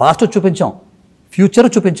పాస్ట్ చూపించాం, ఫ్యూచర్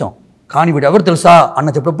చూపించాం, కానీ వీడు ఎవరు తెలుసా అన్న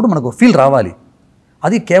చెప్పినప్పుడు మనకు ఫీల్ రావాలి.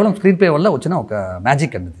 అది కేవలం స్క్రీన్ ప్లే వల్ల వచ్చిన ఒక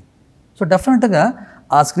మ్యాజిక్ అన్నది. సో డెఫినెట్గా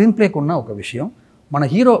ఆ స్క్రీన్ ప్లేకు ఉన్న ఒక విషయం మన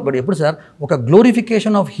హీరో ఎప్పుడు సార్ ఒక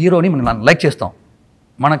గ్లోరిఫికేషన్ ఆఫ్ హీరోని మనం లైక్ చేస్తాం.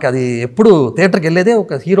 మనకు అది ఎప్పుడు థియేటర్కి వెళ్ళేదే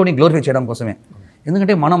ఒక హీరోని గ్లోరిఫై చేయడం కోసమే.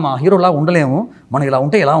 ఎందుకంటే మనం ఆ హీరోలా ఉండలేము, మనం ఇలా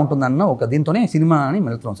ఉంటే ఎలా ఉంటుందన్న ఒక దీంతోనే సినిమాని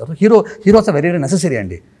వెళ్తున్నాం sir. Heroes very very necessary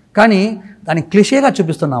అండి. కానీ దాన్ని క్లిషేగా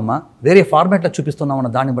చూపిస్తున్నామా, వేరే ఫార్మాట్లో చూపిస్తున్నామన్న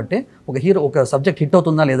దాన్ని బట్టే ఒక హీరో ఒక సబ్జెక్ట్ హిట్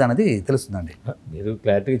అవుతుందా లేదా అనేది తెలుస్తుందండి. మీరు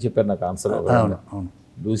క్లారిటీగా చెప్పారు నాకు ఆన్సర్. అవును అవును,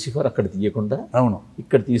 లూసిఫర్ అక్కడ తీయకుండా అవును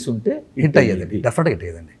ఇక్కడ తీసుంటే హిట్ అయ్యేదండి, డెఫినెట్గా హిట్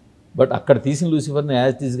అయ్యేదండి. బట్ అక్కడ తీసిన లూసిఫర్ని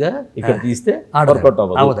యాజ్ టీజ్గా ఇక్కడ తీస్తే వర్కౌట్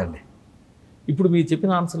అవ్వదండి. ఇప్పుడు మీరు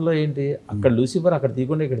చెప్పిన ఆన్సర్లో ఏంటి, అక్కడ లూసిఫర్ అక్కడ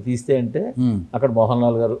తీయకుండా ఇక్కడ తీస్తే అంటే అక్కడ మోహన్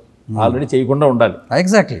లాల్ గారు ఆల్రెడీ చేయకుండా ఉండాలి.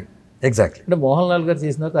 ఎగ్జాక్ట్లీ అంటే మోహన్ లాల్ గారు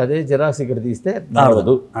చేసిన తర్వాత అదే జిరాక్స్ ఇక్కడ తీస్తే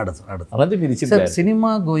ఆడదు. అలాంటి మీరు ఇచ్చిన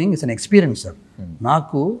cinema going is an experience sir.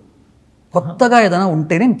 నాకు కొత్తగా ఏదైనా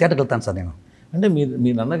ఉంటేనే థియేటర్కి వెళ్తాను సార్ నేను. అంటే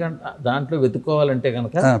మీరు అన్న దాంట్లో వెతుక్కోవాలంటే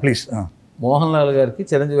కనుక ప్లీజ్ మోహన్ లాల్ గారికి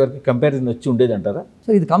చిరంజీవి గారికి కంపారిజన్ వచ్చి ఉండేది అంటారా? సో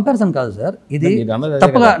ఇది కంపారిజన్ కాదు సార్, ఇది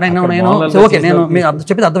తప్పగా నేను ఓకే నేను మీరు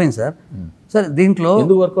చెప్పేది అర్థమైంది సార్. సార్ దీంట్లో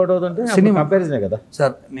ఎందుకు వర్కౌట్ అవుతుంటే సినిమా కంపారిజనే కదా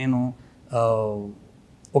సార్. నేను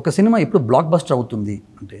ఒక సినిమా ఇప్పుడు బ్లాక్ బస్టర్ అవుతుంది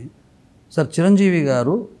అంటే సార్ చిరంజీవి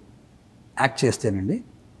గారు యాక్ట్ చేస్తేనండి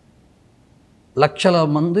లక్షల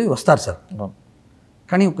మంది వస్తారు సార్.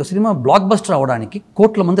 కానీ ఒక సినిమా బ్లాక్ బస్టర్ అవ్వడానికి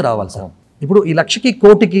కోట్ల మంది రావాలి సార్. ఇప్పుడు ఈ లక్షకి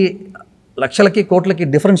కోటికి లక్షలకి కోట్లకి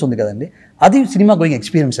డిఫరెన్స్ ఉంది కదండి, అది సినిమా గోయింగ్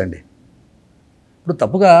ఎక్స్పీరియన్స్ అండి. ఇప్పుడు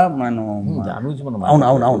తప్పుగా మనం అవును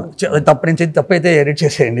అవును అవును తప్పు నేను చేసి తప్పు అయితే ఎడిట్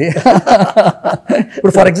చేసేయండి.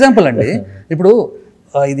 ఇప్పుడు ఫర్ ఎగ్జాంపుల్ అండి, ఇప్పుడు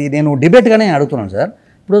ఇది నేను డిబేట్గానే అడుగుతున్నాను సార్.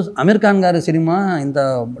 ఇప్పుడు అమీర్ ఖాన్ గారి సినిమా ఇంత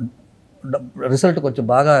రిజల్ట్ కొంచెం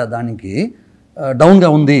బాగా దానికి డౌన్గా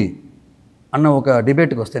ఉంది అన్న ఒక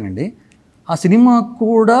డిబేట్కి వస్తేనండి, ఆ సినిమా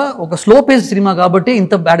కూడా ఒక స్లో పేస్ సినిమా కాబట్టి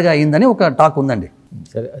ఇంత బ్యాడ్గా అయ్యిందని ఒక టాక్ ఉందండి.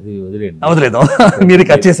 సరే అది వదిలేదు మీరు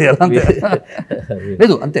కట్ చేసేయాలి అంతే.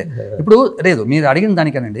 లేదు అంతే. ఇప్పుడు లేదు మీరు అడిగిన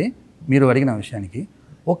దానికనండి, మీరు అడిగిన విషయానికి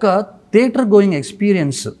ఒక థియేటర్ గోయింగ్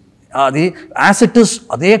ఎక్స్పీరియన్స్ అది యాసెట్స్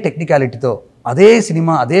అదే టెక్నికాలిటీతో అదే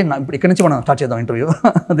సినిమా అదే ఇప్పుడు ఇక్కడి నుంచి మనం స్టార్ట్ చేద్దాం ఇంటర్వ్యూ.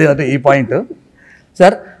 అదే ఈ పాయింట్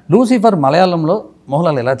సార్. లూసిఫర్ మలయాళంలో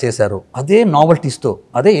మోహన్లాల్ ఎలా చేశారు అదే నావల్టీస్తో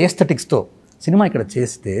అదే ఏస్థెటిక్స్తో సినిమా ఇక్కడ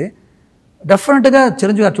చేస్తే డెఫినెట్గా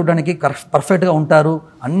చిరంజీవి గారు చూడడానికి పర్ఫెక్ట్గా ఉంటారు.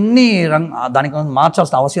 అన్నీ దానికి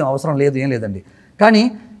మార్చాల్సిన అవసరం లేదు, ఏం లేదండి. కానీ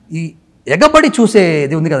ఈ ఎగబడి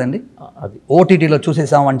చూసేది ఉంది కదండి, అది ఓటీటీలో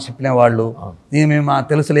చూసేసాం అని చెప్పిన వాళ్ళు, మేము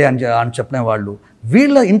తెలుసులే అని చెప్పిన వాళ్ళు,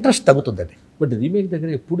 వీళ్ళ ఇంట్రెస్ట్ తగ్గుతుందండి. బట్ రీమేక్ దగ్గర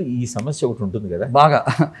ఎప్పుడు ఈ సమస్య ఒకటి ఉంటుంది కదా బాగా.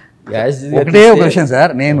 ఒకటే ఒక విషయం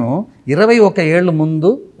సార్, నేను 21 ఏళ్ళ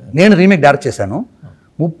ముందు నేను రీమేక్ డైరెక్ట్ చేశాను.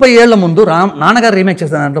 30 ఏళ్ల ముందు నాన్నగారు రీమేక్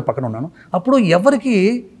చేసిన దాంట్లో పక్కన ఉన్నాను. అప్పుడు ఎవరికి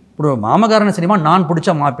ఇప్పుడు మామగారు అనే సినిమా నాన్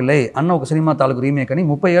పుడిచా మా పిల్లై అన్న ఒక సినిమా తాలూకు రీమేక్ అని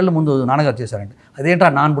 30 ఏళ్ల ముందు నాన్నగారు చేశారంటే అదేంటా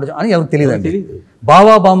నాన్ పుడిచా అని ఎవరికి తెలియదండి.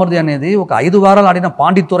 బావా బామర్ది అనేది ఒక 5 వారాలు ఆడిన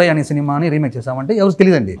పాండితురై అనే సినిమాని రీమేక్ చేశామంటే ఎవరికి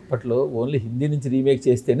తెలియదండి. అప్పట్లో ఓన్లీ హిందీ నుంచి రీమేక్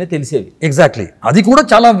చేస్తేనే తెలిసేవి. ఎగ్జాక్ట్లీ, అది కూడా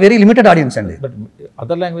చాలా వెరీ లిమిటెడ్ ఆడియన్స్ అండి. బట్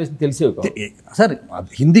అదర్ లాంగ్వేజ్ తెలిసేవి సార్.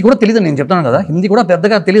 హిందీ కూడా తెలియదండి, నేను చెప్తాను కదా, హిందీ కూడా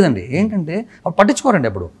పెద్దగా తెలియదండి. ఏంటంటే అప్పుడు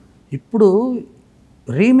పట్టించుకోరండి. ఇప్పుడు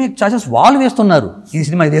రీమేక్ ఛార్జెస్ వాళ్ళు వేస్తున్నారు, ఈ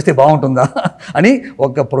సినిమా ఇది వేస్తే బాగుంటుందా అని.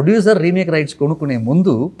 ఒక ప్రొడ్యూసర్ రీమేక్ రైట్స్ కొనుక్కునే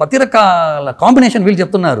ముందు ప్రతి రకాల కాంబినేషన్ వీళ్ళు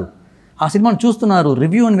చెప్తున్నారు, ఆ సినిమాను చూస్తున్నారు,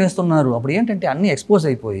 రివ్యూ అని వేస్తున్నారు. అప్పుడు ఏంటంటే అన్నీ ఎక్స్పోజ్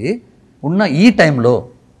అయిపోయి ఉన్న ఈ టైంలో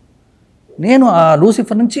నేను ఆ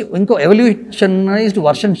లూసిఫర్ నుంచి ఇంకో ఎవల్యూషనైజ్డ్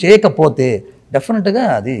వర్షన్ చేయకపోతే డెఫినెట్గా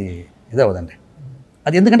అది ఇదవదండి.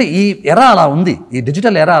 అది ఎందుకంటే ఈ ఎరా అలా ఉంది, ఈ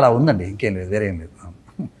డిజిటల్ ఎరా అలా ఉందండి, ఇంకేం లేదు, వేరేం లేదు.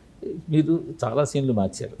 మీరు చాలా సీన్లు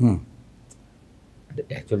మార్చారు. అంటే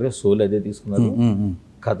యాక్చువల్గా సోల్ అదే తీసుకున్నారు,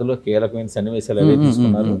 కథలో కీలకమైన సన్నివేశాలు అవే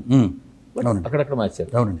తీసుకున్నారు, అక్కడక్కడ మార్చారు.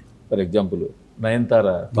 అవునండి. ఫర్ ఎగ్జాంపుల్ నయనతార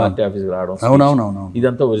పార్టీ ఆఫీస్కి రావడం, అవునవునవును,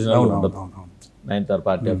 ఇదంతా ఒరిజినల్ ఉండదు. నయనతార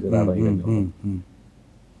పార్టీ ఆఫీస్కి రావడం ఇవన్నీ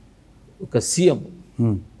ఒక సీఎం,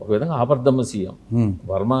 ఒక విధంగా ఆపద్ధర్మ సీఎం.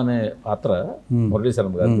 వర్మ అనే పాత్ర మురళీ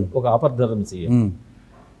శర్మ గారు ఒక ఆపద్ధర్మ సీఎం.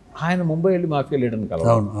 ఆయన ముంబై వెళ్ళి మాఫియా లీడర్ని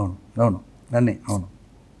కలవాలి. అవును అవును అవును అన్నీ అవును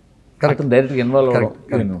కరెక్ట్. డైరెక్ట్గా ఇన్వాల్వ్ అవ్వడం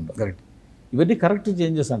ఇవన్నీ ఉండవు. కరెక్ట్. ఇవన్నీ కరెక్ట్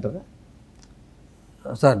చేంజెస్ అంటారా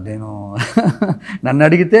సార్? నేను నన్ను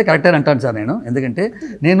అడిగితే కరెక్ట్ అని అంటాను సార్. నేను ఎందుకంటే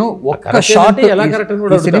నేను ఒక్క షార్ట్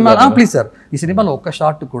సినిమా ప్లీజ్ సార్, ఈ సినిమాలో ఒక్క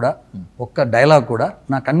షార్ట్ కూడా ఒక్క డైలాగ్ కూడా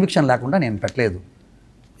నా కన్విక్షన్ లేకుండా నేను పెట్టలేదు.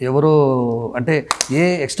 ఎవరో అంటే ఏ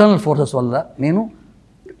ఎక్స్టర్నల్ ఫోర్సెస్ వల్ల నేను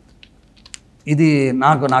ఇది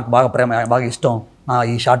నాకు బాగా బాగా ఇష్టం,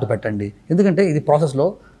 ఈ షార్ట్ పెట్టండి. ఎందుకంటే ఇది ప్రాసెస్లో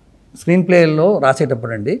స్క్రీన్ ప్లేలో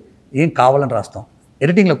రాసేటప్పుడు అండి ఏం కావాలని రాస్తాం,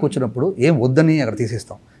 ఎడిటింగ్లో కూర్చున్నప్పుడు ఏం వద్దని అక్కడ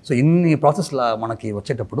తీసేస్తాం. సో ఇన్ని ప్రాసెస్లో మనకి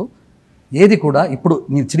వచ్చేటప్పుడు ఏది కూడా ఇప్పుడు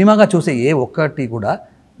నేను సినిమాగా చూసే ఏ ఒక్కటి కూడా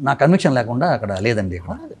నా కన్విక్షన్ లేకుండా అక్కడ లేదండి.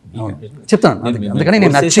 అక్కడ చెప్తాను. అందుకని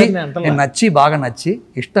నేను నచ్చి బాగా నచ్చి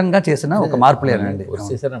ఇష్టంగా చేసిన ఒక మార్పు లేదండి.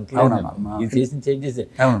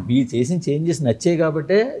 నచ్చే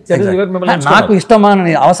కాబట్టి నాకు ఇష్టమా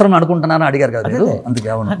అని అవసరం అనుకుంటున్నాను అడిగారు కదా మీరు, అందుకే.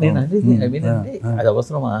 అవును అది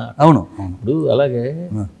అవసరమా? అవును. ఇప్పుడు అలాగే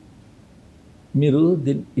మీరు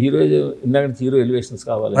హీరో ఇందాక నుంచి హీరో ఎలివేషన్స్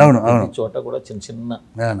కావాలి చోట కూడా చిన్న చిన్న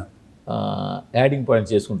యాడింగ్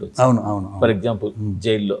పాయింట్స్ చేసుకుంటూ. అవును అవును. ఫర్ ఎగ్జాంపుల్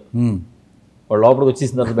జైల్లో వాళ్ళు లోపలికి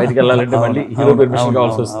వచ్చేసిన తర్వాత బయటకు వెళ్ళాలంటే మళ్ళీ హీరో పర్మిషన్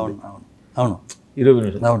కావాల్సి వస్తుంది. అవును, హీరో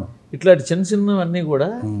పర్మిషన్. అవును. ఇట్లాంటి చిన్న చిన్నవన్నీ కూడా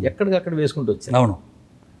ఎక్కడికక్కడ వేసుకుంటూ వచ్చాయి. అవును,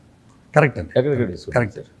 కరెక్ట్ అండి. ఎక్కడికక్కడ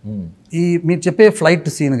కరెక్ట్. ఈ మీరు చెప్పే ఫ్లైట్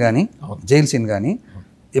సీన్ కానీ జైల్ సీన్ కానీ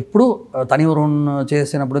ఎప్పుడు తనివరుణ్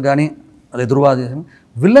చేసినప్పుడు కానీ అదే ధృవ చేసిన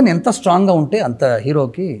విల్లన్ ఎంత స్ట్రాంగ్గా ఉంటే అంత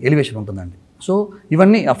హీరోకి ఎలివేషన్ ఉంటుందండి. సో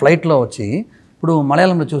ఇవన్నీ ఆ ఫ్లైట్లో వచ్చి ఇప్పుడు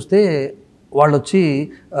మలయాళంలో చూస్తే వాళ్ళు వచ్చి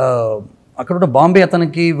అక్కడ ఉన్న బాంబే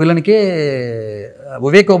అతనికి విలన్కే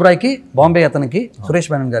వివేక్ ఓబ్రాయ్కి బాంబే అతనికి సురేష్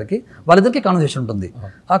మేనన్ గారికి వాళ్ళిద్దరికి కాన్వర్సేషన్ ఉంటుంది.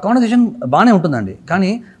 ఆ కాన్వర్సేషన్ బాగానే ఉంటుందండి.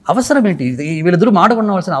 కానీ అవసరం ఏంటి? వీళ్ళిద్దరూ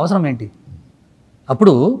మాట్లాడుకోవాల్సిన అవసరం ఏంటి?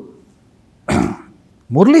 అప్పుడు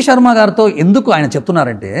మురళీ శర్మ గారితో ఎందుకు ఆయన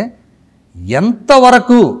చెప్తున్నారంటే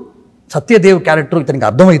ఎంతవరకు సత్యదేవ్ క్యారెక్టర్ ఇతనికి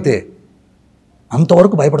అర్థమైతే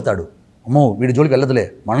అంతవరకు భయపడతాడు. అమ్మో వీడి జోలికి వెళ్ళదులే,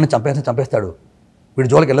 మనల్ని చంపేస్తాడు, వీడి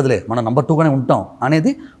జోలికి వెళ్ళదులే, మనం నెంబర్ 2గానే ఉంటాం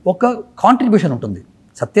అనేది ఒక కాంట్రిబ్యూషన్ ఉంటుంది.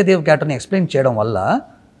 సత్యదేవ్ క్యారెక్టర్ని ఎక్స్ప్లెయిన్ చేయడం వల్ల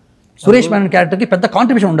సురేష్ మేనన్ క్యారెక్టర్కి పెద్ద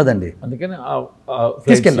కాంట్రిబ్యూషన్ ఉండదండి. అందుకని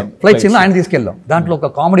తీసుకెళ్ళాం ఫ్లైట్ సీన్లో ఆయన తీసుకెళ్ళాం, దాంట్లో ఒక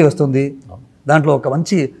కామెడీ వస్తుంది, దాంట్లో ఒక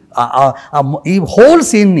మంచి ఈ హోల్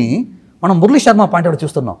సీన్ని మనం మురళీ శర్మ పాయింట్ అవుట్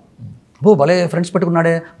చూస్తున్నాం. భలే ఫ్రెండ్స్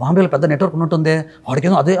పెట్టుకున్నాడే, బాంబేలో పెద్ద నెట్వర్క్ ఉంటుందే,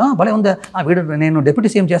 వాడికేదో అదే భలే ఉందే, వీడు నేను డిప్యూటీ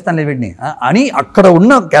సీఎం చేస్తానులే వీడిని అని అక్కడ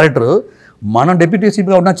ఉన్న క్యారెక్టర్ మనం డిప్యూటీ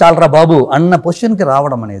సీఎంగా ఉన్నా చాలరా బాబు అన్న పొజిషన్కి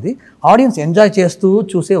రావడం అనేది ఆడియన్స్ ఎంజాయ్ చేస్తూ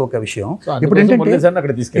చూసే ఒక విషయం. ఇప్పుడు ఏంటంటే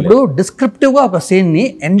ఇప్పుడు డిస్క్రిప్టివ్గా ఒక సీన్ని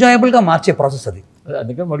ఎంజాయబుల్గా మార్చే ప్రాసెస్ అది.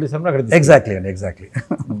 ఎగ్జాక్ట్లీ అండి, ఎగ్జాక్ట్లీ.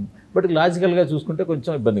 బట్ లాజికల్గా చూసుకుంటే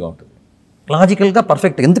కొంచెం ఇబ్బందిగా ఉంటుంది. లాజికల్గా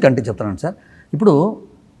పర్ఫెక్ట్ ఎందుకంటే చెప్తున్నాను సార్, ఇప్పుడు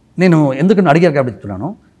నేను ఎందుకని అడిగారు కాబట్టి చెప్తున్నాను.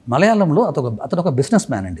 మలయాళంలో అతను ఒక బిజినెస్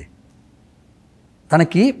మ్యాన్ అండి,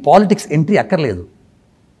 తనకి పాలిటిక్స్ ఎంట్రీ అక్కర్లేదు.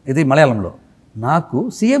 ఇది మలయాళంలో. నాకు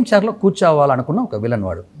సీఎం చైర్లో కూర్చోవాలనుకున్న ఒక విలన్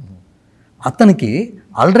వాడు. అతనికి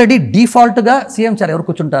ఆల్రెడీ డిఫాల్ట్గా సీఎం చైర్ ఎవరు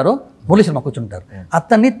కూర్చుంటారో మురళీ శర్మ కూర్చుంటారు.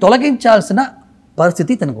 అతన్ని తొలగించాల్సిన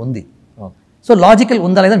పరిస్థితి తనకు ఉంది. సో లాజికల్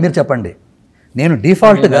ఉందా లేదా మీరు చెప్పండి. నేను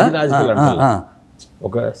డిఫాల్ట్గా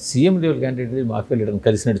ఒక CM level candidate mafia leader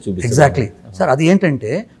కలిసినట్టు చూపిస్తాను. ఎగ్జాక్ట్లీ సార్, అది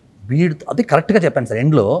ఏంటంటే వీడు అది కరెక్ట్గా చెప్పాను సార్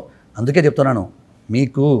ఎండ్లో. అందుకే చెప్తున్నాను,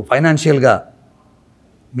 మీకు ఫైనాన్షియల్గా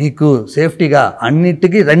మీకు సేఫ్టీగా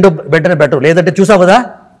అన్నిటికీ రెండో బెటర్. లేదంటే చూసావు కదా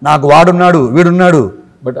నాకు వాడున్నాడు వీడున్నాడు.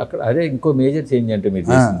 బట్ అక్కడ అదే ఇంకో మేజర్ చేంజ్ అంటే మీరు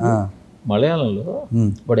మలయాళంలో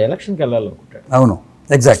వాడు ఎలక్షన్కి వెళ్ళాలనుకుంటాడు. అవును,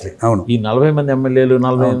 ఎగ్జాక్ట్లీ. అవును, ఈ 40 మంది ఎమ్మెల్యేలు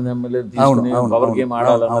పవర్ గేమ్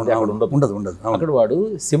ఆడాలన్నది అక్కడ ఉండదు. అక్కడ వాడు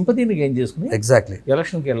సింపతిని గెయిన్ చేసుకుని ఎగ్జాక్ట్లీ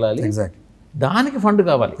ఎలక్షన్కి వెళ్ళాలి. ఎగ్జాక్ట్లీ, దానికి ఫండ్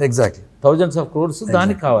కావాలి. ఎగ్జాక్ట్లీ, థౌజండ్స్ ఆఫ్ క్రోర్స్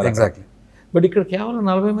దానికి కావాలి. ఎగ్జాక్ట్లీ. బట్ ఇక్కడ కేవలం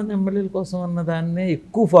 40 మంది ఎమ్మెల్యేల కోసం అన్న దాన్నే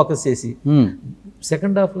ఎక్కువ ఫోకస్ చేసి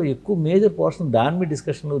సెకండ్ హాఫ్లో ఎక్కువ మేజర్ పోర్షన్ దాని మీద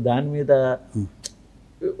డిస్కషన్లు, దాని మీద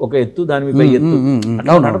ఒక ఎత్తు, దాని మీద ఎత్తు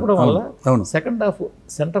నడపడం వల్ల సెకండ్ హాఫ్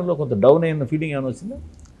సెంటర్లో కొంత డౌన్ అయిన ఫీలింగ్ ఏమైనా వచ్చిందా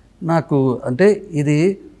నాకు? అంటే ఇది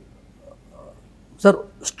సార్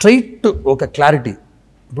స్ట్రైట్ ఒక క్లారిటీ.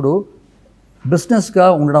 ఇప్పుడు బిజినెస్గా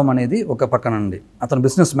ఉండడం అనేది ఒక పక్కన అండి, అతను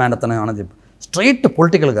బిజినెస్ మ్యాన్ అతను అని చెప్పి స్ట్రైట్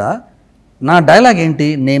పొలిటికల్గా నా డైలాగ్ ఏంటి,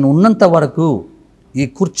 నేను ఉన్నంత వరకు ఈ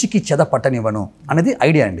కుర్చీకి చెద పట్టనివ్వను అనేది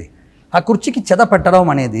ఐడియా అండి. ఆ కుర్చీకి చెద పెట్టడం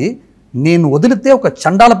అనేది నేను వదిలితే ఒక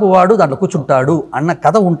చండాలపు వాడు దాంట్లో కూర్చుంటాడు అన్న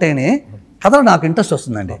కథ ఉంటేనే కథలో నాకు ఇంట్రెస్ట్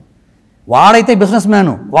వస్తుందండి. వాడైతే బిజినెస్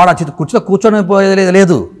మ్యాను, వాడు ఆ కుర్చీలో కూర్చొని పోయేది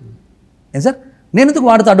లేదు ఏం సార్, నేను ఎందుకు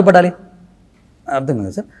వాడితో అడ్డుపడాలి? అర్థం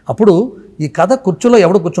కదా సార్. అప్పుడు ఈ కథ కుర్చీలో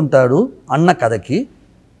ఎవడు కూర్చుంటాడు అన్న కథకి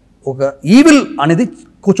ఒక ఈవిల్ అనేది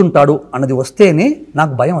కూర్చుంటాడు అన్నది వస్తేనే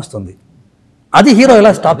నాకు భయం వస్తుంది. అది హీరో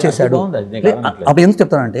ఎలా స్టాప్ చేశాడు. అప్పుడు ఎందుకు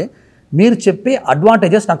చెప్తానంటే మీరు చెప్పే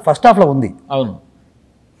అడ్వాంటేజెస్ నాకు ఫస్ట్ హాఫ్లో ఉంది. అవును,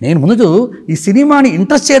 నేను ముందు ఈ సినిమాని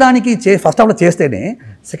ఇంట్రెస్ట్ చేయడానికి ఫస్ట్ హాఫ్లో చేస్తేనే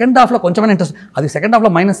సెకండ్ హాఫ్లో కొంచెమైనా ఇంట్రెస్ట్. అది సెకండ్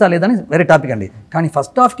హాఫ్లో మైనస్ లేదని వేరే టాపిక్ అండి. కానీ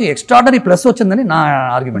ఫస్ట్ హాఫ్కి ఎక్స్ట్రాడనరీ ప్లస్ వచ్చిందని నా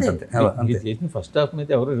ఆర్గ్యుమెంట్ అంతే. ఫస్ట్ హాఫ్ మీద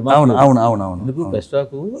ఎవరు అవును అవును అవును అవును ఎందుకు ఫస్ట్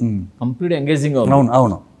హాఫ్ కంప్లీట్ ఎంగేజింగ్. అవును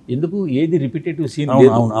అవును. ఎందుకు ఏది రిపిటేటివ్ సీన్,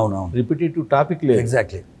 అవును అవును అవును, రిపిటేటివ్ టాపిక్ లేదు.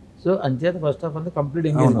 ఎగ్జాక్ట్లీ. సో అంచేత ఫస్ట్ హాఫ్ అంతా కంప్లీట్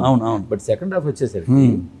ఎంగేజింగ్. అవును అవును. బట్ సెకండ్ హాఫ్ వచ్చేసరికి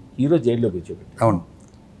హీరో జైల్లో కూర్చోబెట్టి. అవును,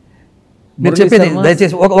 మీరు చెప్పేది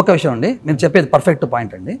దయచేసి ఒక విషయం అండి, మీరు చెప్పేది పర్ఫెక్ట్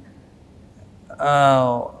పాయింట్ అండి.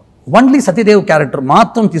 ఓన్లీ సత్యదేవ్ క్యారెక్టర్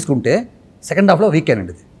మాత్రం తీసుకుంటే సెకండ్ హాఫ్లో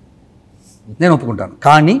వీకెండ్ ఇది నేను ఒప్పుకుంటాను.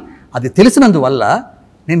 కానీ అది తెలిసినందువల్ల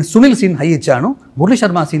నేను సునీల్ సీన్ హై ఇచ్చాను, మురళీ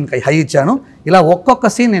శర్మ సీన్ హై ఇచ్చాను, ఇలా ఒక్కొక్క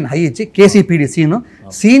సీన్ నేను హై ఇచ్చి కేసీపీడి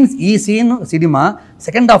సీన్స్ ఈ సీన్ సినిమా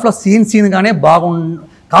సెకండ్ హాఫ్లో సీన్గానే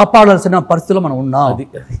కాపాడాల్సిన పరిస్థితిలో మనం ఉన్నాం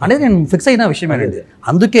అనేది నేను ఫిక్స్ అయిన విషయమేనండి.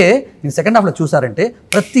 అందుకే నేను సెకండ్ హాఫ్లో చూసారంటే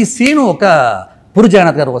ప్రతి సీను ఒక పూరి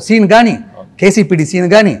జగన్నాథ్ గారు ఒక సీన్ కానీ, కేసీపీడి సీన్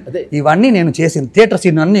కానీ, ఇవన్నీ నేను చేసిన థియేటర్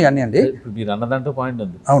సీన్ అన్నీ అండి. మీరు అన్నదాంట్లో పాయింట్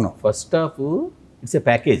ఉంది. అవును, first half it's a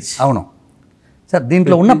package. అవును సార్,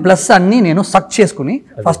 దీంట్లో ఉన్న ప్లస్ అన్ని నేను సక్ చేసుకుని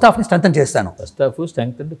ఫస్ట్ హాఫ్ని స్ట్రెంథన్ చేస్తాను. First half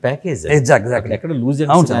strengthen package. Exactly. ఎక్కడ లూజ్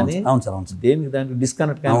అవును సార్, అవును సార్, అవును సార్, దేనికి దానికి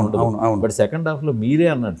డిస్కనెక్ట్ కానీ ఉండదు. అవును అవును. బట్ సెకండ్ హాఫ్లో మీరే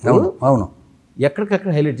అన్నట్టు అవును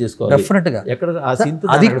ఎక్కడికక్కడ హైలైట్ చేసుకోవాలి డెఫినెట్గా. ఎక్కడ ఆ సీన్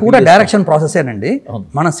అది కూడా డైరెక్షన్ ప్రాసెసేనండి.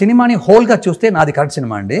 మన సినిమాని హోల్గా చూస్తే నాది కరెక్ట్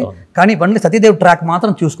సినిమా అండి. కానీ వన్లీ సతీదేవ్ ట్రాక్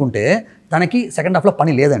మాత్రం చూసుకుంటే తనకి సెకండ్ హాఫ్లో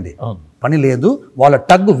పని లేదండి, పని లేదు. వాళ్ళ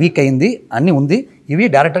టగ్ వీక్ అయింది, అన్నీ ఉంది. ఇవి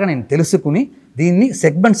డైరెక్ట్గా నేను తెలుసుకుని దీన్ని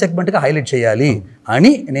సెగ్మెంట్గా హైలైట్ చేయాలి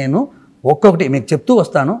అని నేను ఒక్కొక్కటి మీకు చెప్తూ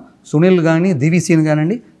వస్తాను. సునీల్ కానీ, దివి సీన్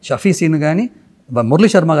కానివ్వండి, షఫీ సీన్ కానీ, మురళీ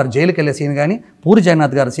శర్మ గారు జైలుకి వెళ్ళే సీన్ కానీ, పూరి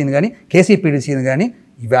జగన్నాథ్ గారి సీన్ కానీ, కేసీపీడి సీన్ కానీ,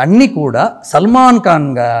 ఇవన్నీ కూడా సల్మాన్ ఖాన్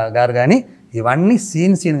గారు కానీ, ఇవన్నీ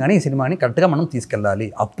సీన్ కానీ ఈ సినిమాని కరెక్ట్గా మనం తీసుకెళ్ళాలి.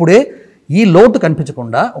 అప్పుడే ఈ లోటు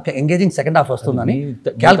కనిపించకుండా ఒక ఎంగేజింగ్ సెకండ్ హాఫ్ వస్తుందని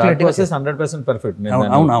క్యాల్కులేట్ 100% పర్ఫెక్ట్.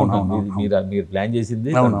 మీరు ప్లాన్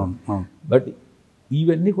చేసింది. బట్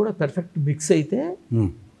ఇవన్నీ కూడా పర్ఫెక్ట్ మిక్స్ అయితే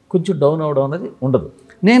కొంచెం డౌన్ అవడం అనేది ఉండదు.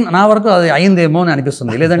 నేను నా వరకు అది అయిందేమో అని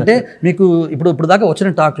అనిపిస్తుంది. లేదంటే మీకు ఇప్పుడు దాకా వచ్చిన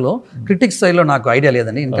టాక్లో క్రిటిక్స్ సైడ్లో నాకు ఐడియా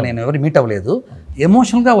లేదండి, ఇంకా నేను ఎవరు మీట్ అవ్వలేదు.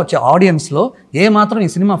 ఎమోషనల్గా వచ్చే ఆడియన్స్లో ఏ మాత్రం ఈ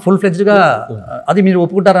సినిమా ఫుల్ ఫ్లెడ్జ్గా అది మీరు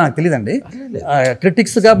ఒప్పుకుంటారా నాకు తెలియదండి.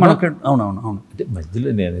 క్రిటిక్స్గా మనకు అవును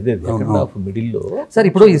మధ్యలో మిడిల్లో సార్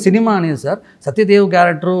ఇప్పుడు ఈ సినిమా అనేది సార్ సత్యదేవ్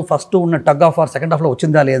క్యారెక్టర్ ఫస్ట్ ఉన్న టగ్ ఆఫ్ వార్ సెకండ్ హాఫ్లో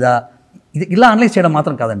వచ్చిందా లేదా ఇది ఇలా అనలైజ్ చేయడం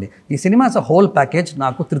మాత్రం కాదండి. ఈ సినిమా హోల్ ప్యాకేజ్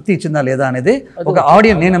నాకు తృప్తి ఇచ్చిందా లేదా అనేది ఒక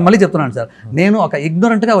ఆడియన్స్, నేను మళ్ళీ చెప్తున్నాను సార్, నేను ఒక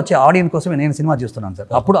ఇగ్నోరెంట్గా వచ్చే ఆడియన్స్ కోసమే నేను సినిమా చూస్తున్నాను సార్.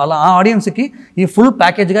 అప్పుడు అలా ఆ ఆడియన్స్కి ఈ ఫుల్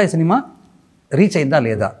ప్యాకేజ్గా ఈ సినిమా రీచ్ అయిందా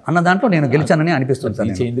లేదా అన్న దాంట్లో నేను గెలిచానని అనిపిస్తుంది సార్.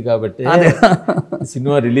 రీచ్ అయింది కాబట్టి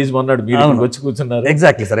సినిమా రిలీజ్ మొన్నాడు మీరు వచ్చి కూర్చున్నారు.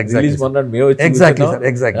 ఎగ్జాక్ట్లీ సార్, రిలీజ్ మొన్నాడు మేము ఎగ్జాక్ట్లీ సార్,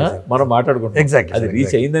 ఎగ్జాక్ట్లీ మనం మాట్లాడుకుంటాం. ఎగ్జాక్ట్లీ అది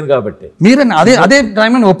రీచ్ అయిందని కాబట్టి మీరు అదే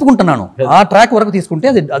టైం నేను ఒప్పుకుంటున్నాను. ఆ ట్రాక్ వరకు తీసుకుంటే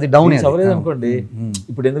అది డౌన్ అవ్వలేదు అనుకోండి.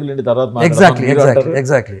 ఇప్పుడు ఎందుకు లేండి తర్వాత ఎగ్జాక్ట్లీ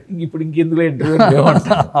ఎగ్జాక్ట్లీ ఇప్పుడు ఇంకెందుకు ఇంటర్వ్యూ.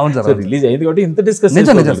 అవును సార్, రిలీజ్ అయింది కాబట్టి ఇంత డిస్కస్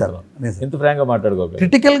సార్, ఇంత ఫ్రాంక్ గా మాట్లాడుకోవాలి.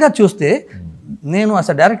 క్రిటికల్గా చూస్తే నేను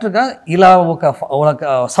అసలు డైరెక్టర్గా ఇలా ఒక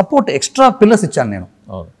సపోర్ట్ ఎక్స్ట్రా పిల్లర్స్ ఇచ్చాను నేను.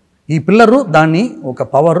 ఈ పిల్లరు దాన్ని ఒక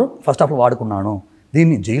పవర్ ఫస్ట్ హాఫ్లో వాడుకున్నాను.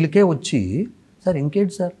 దీన్ని జైలుకే వచ్చి సార్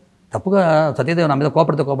ఇంకేంటి సార్ తప్పుగా సత్యదేవ్ నా మీద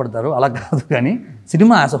కోపడతారు అలా కాదు, కానీ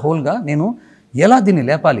సినిమా యాజ్ అ హోల్గా నేను ఎలా దీన్ని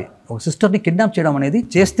లేపాలి, ఒక సిస్టర్ని కిడ్నాప్ చేయడం అనేది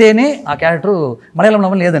చేస్తేనే ఆ క్యారెక్టర్ మలయాళంలో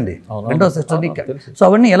అవ్వని లేదండి, రెండో సిస్టర్ని. సో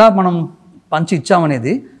అవన్నీ ఎలా మనం పంచి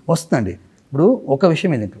ఇచ్చామనేది వస్తుందండి. ఇప్పుడు ఒక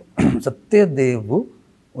విషయం ఏంటంటే సత్యదేవ్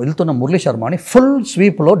వెళ్తున్న మురళీ శర్మని ఫుల్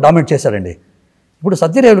స్వీప్లో డామినేట్ చేశాడండి. ఇప్పుడు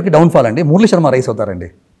సత్యదేవుడికి డౌన్ఫాల్ అండి, మురళీ శర్మ రైస్ అవుతారండి,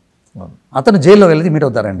 అతను జైల్లో వెళ్ళి మీట్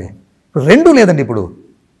అవుతారండి. ఇప్పుడు రెండూ లేదండి. ఇప్పుడు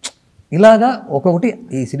ఇలాగా ఒక్కొక్కటి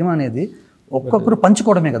ఈ సినిమా అనేది ఒక్కొక్కరు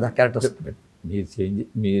పంచుకోవడమే కదా క్యారెక్టర్స్.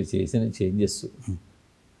 మీరు చేసిన చేంజెస్,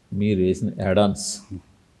 మీరు వేసిన యాడాన్స్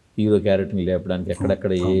హీరో క్యారెక్టర్ని లేపడానికి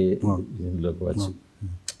ఎక్కడెక్కడ ఏ దీనిలోకి వచ్చు,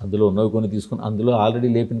 అందులో ఉన్నవి కొన్ని తీసుకుని అందులో ఆల్రెడీ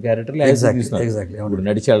లేపిన క్యారెక్టర్లు ఇప్పుడు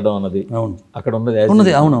నడిచి వెళ్ళడం అన్నది అక్కడ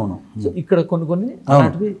ఉన్నది. అవునవును. ఇక్కడ కొన్ని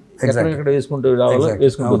అలాంటివి ఎక్కడ వేసుకుంటూ రావాలో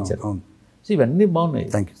వేసుకుంటూ వచ్చారు. సో ఇవన్నీ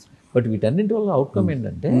బాగున్నాయి. బట్ వీటన్నింటి వల్ల అవుట్కమ్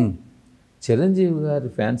ఏంటంటే చిరంజీవి గారి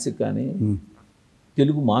ఫ్యాన్స్కి కానీ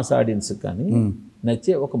తెలుగు మాస్ ఆడియన్స్కి కానీ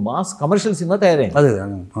నచ్చే ఒక మాస్ కమర్షియల్ సినిమా తయారైంది.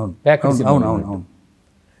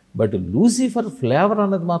 బట్ లూసిఫర్ ఫ్లేవర్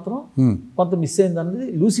అన్నది మాత్రం కొంత మిస్ అయింది అన్నది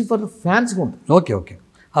లూసిఫర్ ఫ్యాన్స్కి ఉంటుంది. ఓకే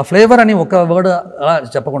ఆ ఫ్లేవర్ అని ఒక వర్డ్ అలా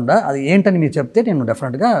చెప్పకుండా అది ఏంటని మీరు చెప్తే నేను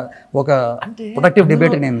డెఫినెట్గా ఒక ప్రొడక్టివ్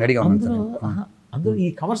డిబేట్ నేను రెడీగా ఉన్నాను. అందులో ఈ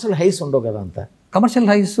కమర్షియల్ హైస్ ఉండవు కదా. అంతా కమర్షియల్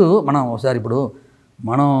హైస్ మనం ఒకసారి ఇప్పుడు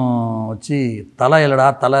మనం వచ్చి తల ఎల్లడా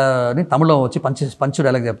తల అని తమిళ్లో వచ్చి పంచుడు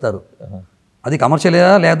ఎలాగ చెప్తారు, అది కమర్షియల్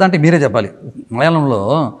లేదా అంటే మీరే చెప్పాలి. మలయాళంలో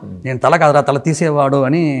నేను తల కాదురా తల తీసేవాడు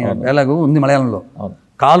అని ఎలాగూ ఉంది మలయాళంలో.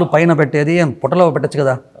 కాలు పైన పెట్టేది పుట్టలో పెట్టచ్చు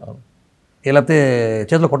కదా, లేకపోతే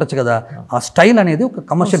చేతిలో కొట్టచ్చు కదా. ఆ స్టైల్ అనేది ఒక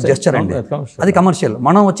కమర్షియల్ జెస్చర్ అండి, అది కమర్షియల్.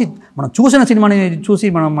 మనం చూసిన సినిమాని చూసి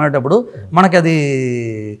మనం మాట్లాడేటప్పుడు మనకి అది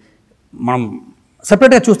మనం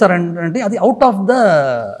సపరేట్గా చూస్తారంటే అది అవుట్ ఆఫ్ ద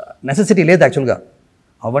నెసెసిటీ లేదు యాక్చువల్గా.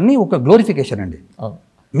 అవన్నీ ఒక గ్లోరిఫికేషన్ అండి.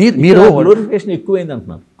 మీరు గ్లోరిఫికేషన్ ఎక్కువైంది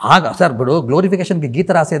అంటున్నారు సార్. ఇప్పుడు గ్లోరిఫికేషన్కి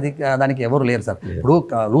గీత రాసేది దానికి ఎవరు లేరు సార్. ఇప్పుడు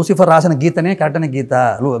లూసిఫర్ రాసిన గీతనే కరెక్ట్ అనే గీత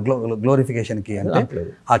గ్లోరిఫికేషన్కి అంటే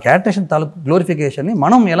ఆ క్యారెక్టరేషన్ తాలూకు గ్లోరిఫికేషన్ని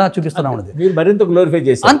మనం ఎలా చూపిస్తున్నాం అనేది మీరు మరింత గ్లోరిఫై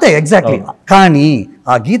చేస్తారు అంతే. ఎగ్జాక్ట్లీ. కానీ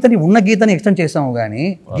ఆ గీతని ఉన్న గీతని ఎక్స్టెండ్ చేసాము కానీ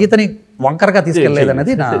గీతని వంకరగా తీసుకెళ్ళలేదు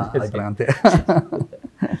అనేది నా అభిప్రాయం అంతే.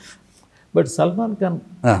 బట్ సల్మాన్ ఖాన్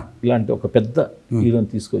ఇలాంటి ఒక పెద్ద హీరోని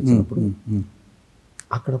తీసుకొచ్చినప్పుడు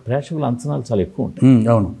అక్కడ ప్రేక్షకుల అంచనాలు చాలా ఎక్కువ ఉంటాయి.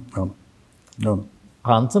 అవును. ఆ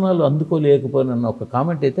అంచనాలు అందుకోలేకపోయిన ఒక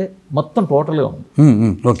కామెంట్ అయితే మొత్తం టోటల్గా ఉంది.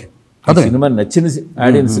 ఓకే, సినిమా నచ్చిన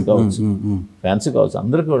ఆడియన్స్ కావచ్చు, ఫ్యాన్స్ కావచ్చు,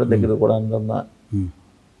 అందరికీ కూడా దగ్గర కూడా అందున్న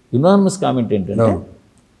యునానిమస్ కామెంట్ ఏంటంటే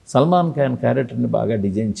సల్మాన్ ఖాన్ క్యారెక్టర్ని బాగా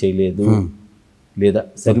డిజైన్ చేయలేదు లేదా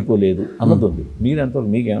సరిపోలేదు అన్నది ఉంది.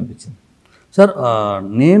 మీరెంతవరకు మీకేమనిపించింది సార్?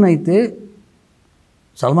 నేనైతే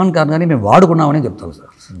సల్మాన్ ఖాన్ గారిని మేము వాడుకున్నామని చెప్తాను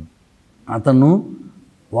సార్. అతను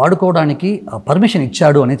వాడుకోవడానికి పర్మిషన్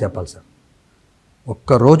ఇచ్చాడు అనే చెప్పాలి సార్.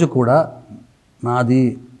 ఒక్కరోజు కూడా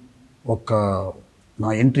నా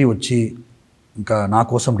ఎంట్రీ వచ్చి ఇంకా నా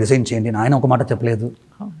కోసం డిజైన్ చేయండి అని ఆయన ఒక మాట చెప్పలేదు.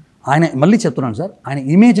 ఆయన మళ్ళీ చెప్తున్నాను సార్, ఆయన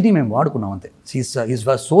ఇమేజ్ని మేము వాడుకున్నాం అంతే. Is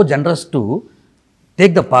was so generous to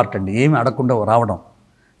take the part అండి, ఏమి అడగకుండా రావడం.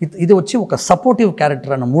 ఇది వచ్చి ఒక సపోర్టివ్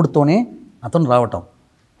క్యారెక్టర్ అన్న మూడ్తోనే అతను రావటం.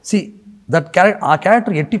 ఆ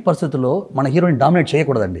క్యారెక్టర్ ఎట్టి పరిస్థితుల్లో మన హీరోని డామినేట్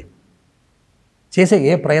చేయకూడదండి. చేసే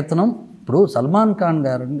ఏ ప్రయత్నం ఇప్పుడు సల్మాన్ ఖాన్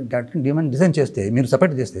గారిని డిజైన్ చేస్తే మీరు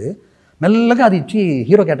సపరేట్ చేస్తే మెల్లగా అది ఇచ్చి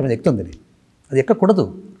హీరో క్యారెక్టర్ మీద ఎక్కుతుంది. అది ఎక్కకూడదు.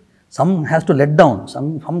 Some has to let down, some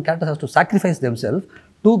character has to sacrifice them self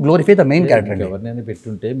to glorify the main character అండి. ఎవరినైనా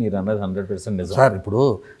పెట్టుంటే మీరు అన్నది 100% నిజం సార్. ఇప్పుడు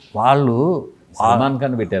వాళ్ళు సల్మాన్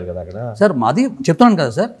ఖాన్ పెట్టారు కదా అక్కడ సార్. మాది చెప్తున్నాను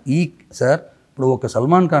కదా సార్. ఇప్పుడు ఒక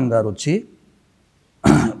సల్మాన్ ఖాన్ గారు వచ్చి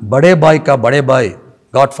బడే బాయ్ కా బడే బాయ్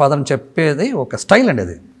గాడ్ ఫాదర్ అని చెప్పేది ఒక స్టైల్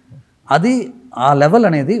అండి అది ఆ లెవెల్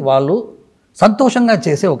అనేది వాళ్ళు సంతోషంగా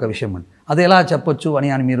చేసే ఒక విషయం అండి. అది ఎలా చెప్పొచ్చు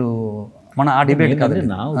అని మీరు మన ఆ డిబేట్ కాదు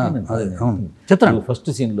చెప్తాను. ఫస్ట్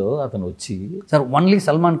సీన్లో అతను వచ్చి సార్ ఓన్లీ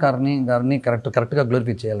సల్మాన్ గారిని కరెక్ట్గా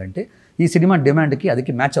గ్లోరిఫై చేయాలంటే ఈ సినిమా డిమాండ్కి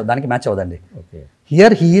దానికి మ్యాచ్ అవ్వదండి.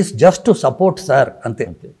 Here he is just to support sir అంతే.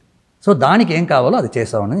 సో దానికి ఏం కావాలో అది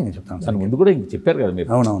చేస్తామని నేను చెప్తాను. దాని ముందు కూడా చెప్పారు కదా మీరు,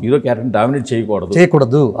 అవును హీరో క్యారెక్టర్ డామినేట్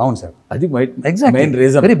చేయకూడదు. అవును సార్, అది మెయిన్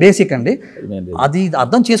రీజన్, వెరీ బేసిక్ అండి. అది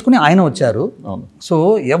అర్థం చేసుకుని ఆయన వచ్చారు. సో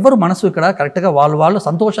ఎవరు మనసు ఇక్కడ కరెక్ట్గా వాళ్ళు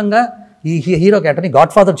సంతోషంగా ఈ హీరో క్యారెక్టర్ని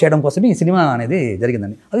గాడ్ ఫాదర్ చేయడం కోసమే ఈ సినిమా అనేది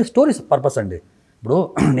జరిగిందండి. అది స్టోరీ పర్పస్ అండి. ఇప్పుడు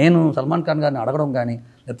నేను సల్మాన్ ఖాన్ గారిని అడగడం కానీ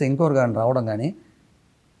లేకపోతే ఇంకోరు గారిని రావడం కానీ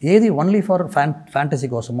ఏది ఓన్లీ ఫర్ ఫ్యాంటసీ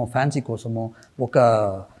కోసమో ఫ్యాన్సీ కోసమో ఒక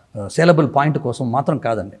సేలబుల్ పాయింట్ కోసం మాత్రం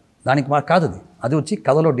కాదండి. దానికి కాదు అది వచ్చి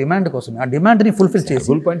కథలో డిమాండ్ కోసమే. ఆ డిమాండ్ని ఫుల్ఫిల్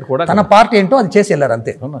చేసి తన పార్ట్ ఏంటో అది చేసి వెళ్ళారు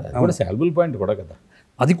అంతే. సేలబుల్ పాయింట్ కూడా కదా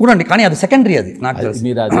అది కూడా అండి, కానీ అది సెకండరీ. అది నాకు తెలిసి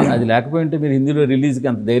మీరు అది లేకపోయింటే మీరు హిందీలో రిలీజ్కి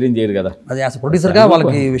అంత ధైర్యం చేయరు కదా. అది యాజ్ ప్రొడ్యూసర్గా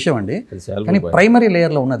వాళ్ళకి విషయం అండి. కానీ ప్రైమరీ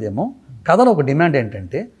లేయర్లో ఉన్నదేమో కథలో ఒక డిమాండ్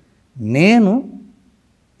ఏంటంటే నేను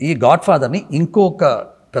ఈ గాడ్ ఫాదర్ని ఇంకొక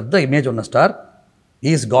పెద్ద ఇమేజ్ ఉన్న స్టార్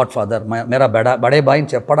ఈజ్ గాడ్ ఫాదర్ మేరా బడే బాయ్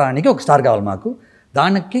అని చెప్పడానికి ఒక స్టార్ కావాలి మాకు.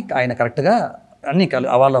 దానికి ఆయన కరెక్ట్గా అన్నీ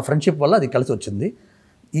వాళ్ళ ఫ్రెండ్షిప్ వల్ల అది కలిసి వచ్చింది.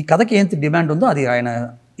 ఈ కథకి ఏంటి డిమాండ్ ఉందో అది ఆయన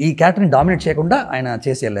ఈ క్యారెక్టర్ని డామినేట్ చేయకుండా ఆయన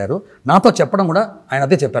చేసి వెళ్ళారు. నాతో చెప్పడం కూడా ఆయన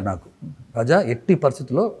అదే చెప్పారు నాకు, రాజా ఎట్టి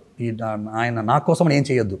పరిస్థితుల్లో ఆయన నా కోసం ఏం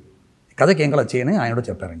చేయొద్దు, కథకి ఏం కల చేయని ఆయన కూడా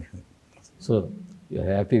చెప్పారండి. So you're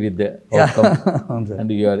happy with the outcome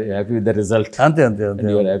and you are happy with the result. అంతే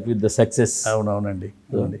you are happy with the success. అవునండి.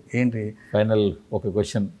 ఏంటి ఫైనల్ ఒక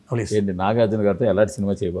క్వశ్చన్, ఏంటి నాగార్జున గారితో ఎలాంటి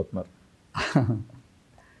సినిమా చేయబోతున్నారు?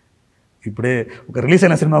 ఇప్పుడే ఒక రిలీజ్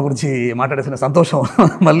అయిన సినిమా గురించి మాట్లాడేసిన సంతోషం,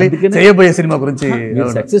 మళ్ళీ చేయబోయే సినిమా గురించి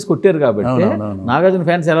సక్సెస్ కొట్టారు కాబట్టి నాగార్జున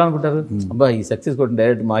ఫ్యాన్స్ ఎలా అనుకుంటారు, అబ్బా ఈ సక్సెస్ కొట్టిన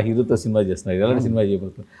డైరెక్ట్ మా హీరోతో సినిమా చేస్తున్నారు, ఎలాంటి సినిమా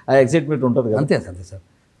చేయబోతున్నారు, ఆ ఎక్సైట్మెంట్ ఉంటుంది. అంతే సార్.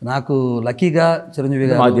 నాకు లక్కీగా చిరంజీవి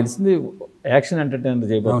గారు, నాకు తెలిసింది యాక్షన్ ఎంటర్టైనర్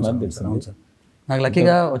చేయబోతున్నారు తెలుసు. అవును సార్, నాకు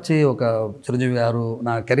లక్కీగా వచ్చి ఒక చిరంజీవి గారు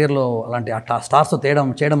నా కెరియర్లో అలాంటి స్టార్స్తో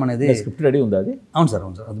చేయడం అనేది. స్క్రిప్ట్ రెడీ ఉంది అది? అవును సార్.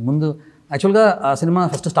 అది ముందు యాక్చువల్గా ఆ సినిమా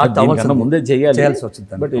ఫస్ట్ స్టార్ట్ ముందే చేయాల్సి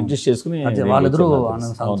వచ్చింది, బట్ అడ్జస్ట్ చేసుకుని వాళ్ళిద్దరూ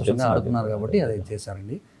సంతోషంగా ఆడుతున్నారు కాబట్టి అది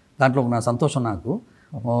చేశారండి. దాంట్లో నా సంతోషం నాకు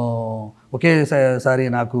ఒకేసారి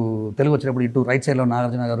నాకు తెలుగు వచ్చినప్పుడు ఇటు రైట్ సైడ్లో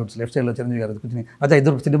నాగార్జున గారు, లెఫ్ట్ సైడ్లో చిరంజీవి గారు కూర్చొని అదే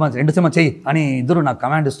రెండు సినిమా చెయ్యి అని ఇద్దరు నాకు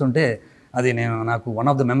కమాండ్ ఇస్తుంటే అది నాకు one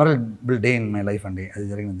of the memorable day in my life అండి అది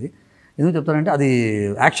జరిగినది. ఎందుకు చెప్తానంటే అది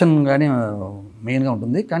యాక్షన్ కానీ మెయిన్గా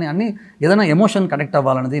ఉంటుంది, కానీ అన్నీ ఏదైనా ఎమోషన్ కనెక్ట్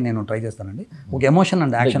అవ్వాలనేది నేను ట్రై చేస్తానండి. ఒక emotion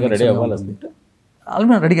and action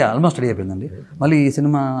almost ready అయిపోయిందండి. మళ్ళీ ఈ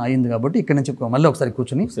సినిమా అయింది కాబట్టి ఇక్కడ నుంచి మళ్ళీ ఒకసారి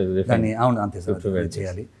కూర్చొని దాన్ని అంతే సార్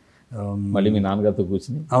చేయాలి. మళ్ళీ మీ నాన్నగారితో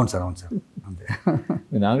కూర్చుని. అవును సార్ అంతే.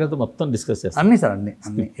 మీ నాన్నగారితో మొత్తం డిస్కస్ చేస్తారు అన్నీ సార్, అన్ని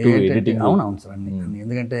ఎడిటింగ్. అవును సార్ అన్ని.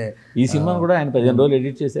 ఎందుకంటే ఈ సినిమా కూడా ఆయన 15 రోజులు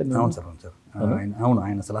ఎడిట్ చేశారు. అవును సార్.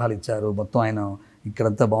 ఆయన సలహాలు ఇచ్చారు. మొత్తం ఆయన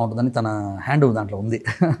ఇక్కడంతా బాగుంటుందని తన హ్యాండ్ దాంట్లో ఉంది.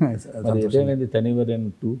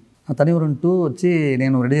 తనివరన్ 2 వచ్చి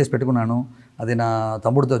నేను రెడీ చేసి పెట్టుకున్నాను. అది నా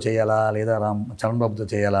తమ్ముడితో చేయాలా లేదా రామ్ చరణ్ బాబుతో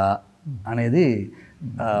చేయాలా అనేది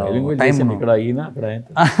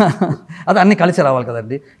అది అన్నీ కలిసి రావాలి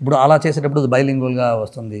కదండి. ఇప్పుడు అలా చేసేటప్పుడు బైలింగ్వల్గా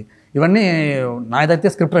వస్తుంది. ఇవన్నీ నాదైతే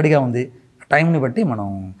స్క్రిప్ట్ రెడీగా ఉంది. టైంని బట్టి మనం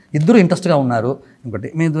ఇద్దరు ఇంట్రెస్ట్గా ఉన్నారు. ఇంకోటి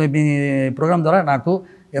మీ ప్రోగ్రామ్ ద్వారా నాకు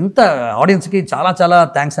ఎంత ఆడియన్స్కి చాలా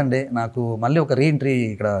థ్యాంక్స్ అండి. నాకు మళ్ళీ ఒక రీఎంట్రీ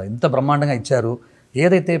ఇక్కడ ఎంత బ్రహ్మాండంగా ఇచ్చారు.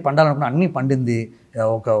 ఏదైతే పండాలనుకున్నా అన్నీ పండింది.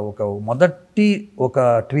 ఒక మొదటి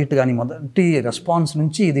ట్వీట్ కానీ మొదటి రెస్పాన్స్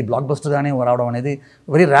నుంచి ఇది బ్లాక్ బస్టర్గానే రావడం అనేది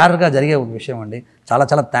వెరీ రేర్గా జరిగే ఒక విషయం అండి.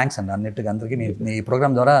 చాలా థ్యాంక్స్ అండి అందరికీ. ఈ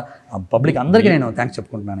ప్రోగ్రామ్ ద్వారా పబ్లిక్ అందరికీ నేను థ్యాంక్స్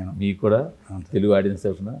చెప్పుకుంటున్నాను. నేను మీకు కూడా తెలుగు ఆడియన్స్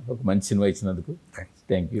తరఫున ఒక మంచి సినిమా ఇచ్చినందుకు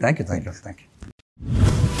థ్యాంక్ యూ.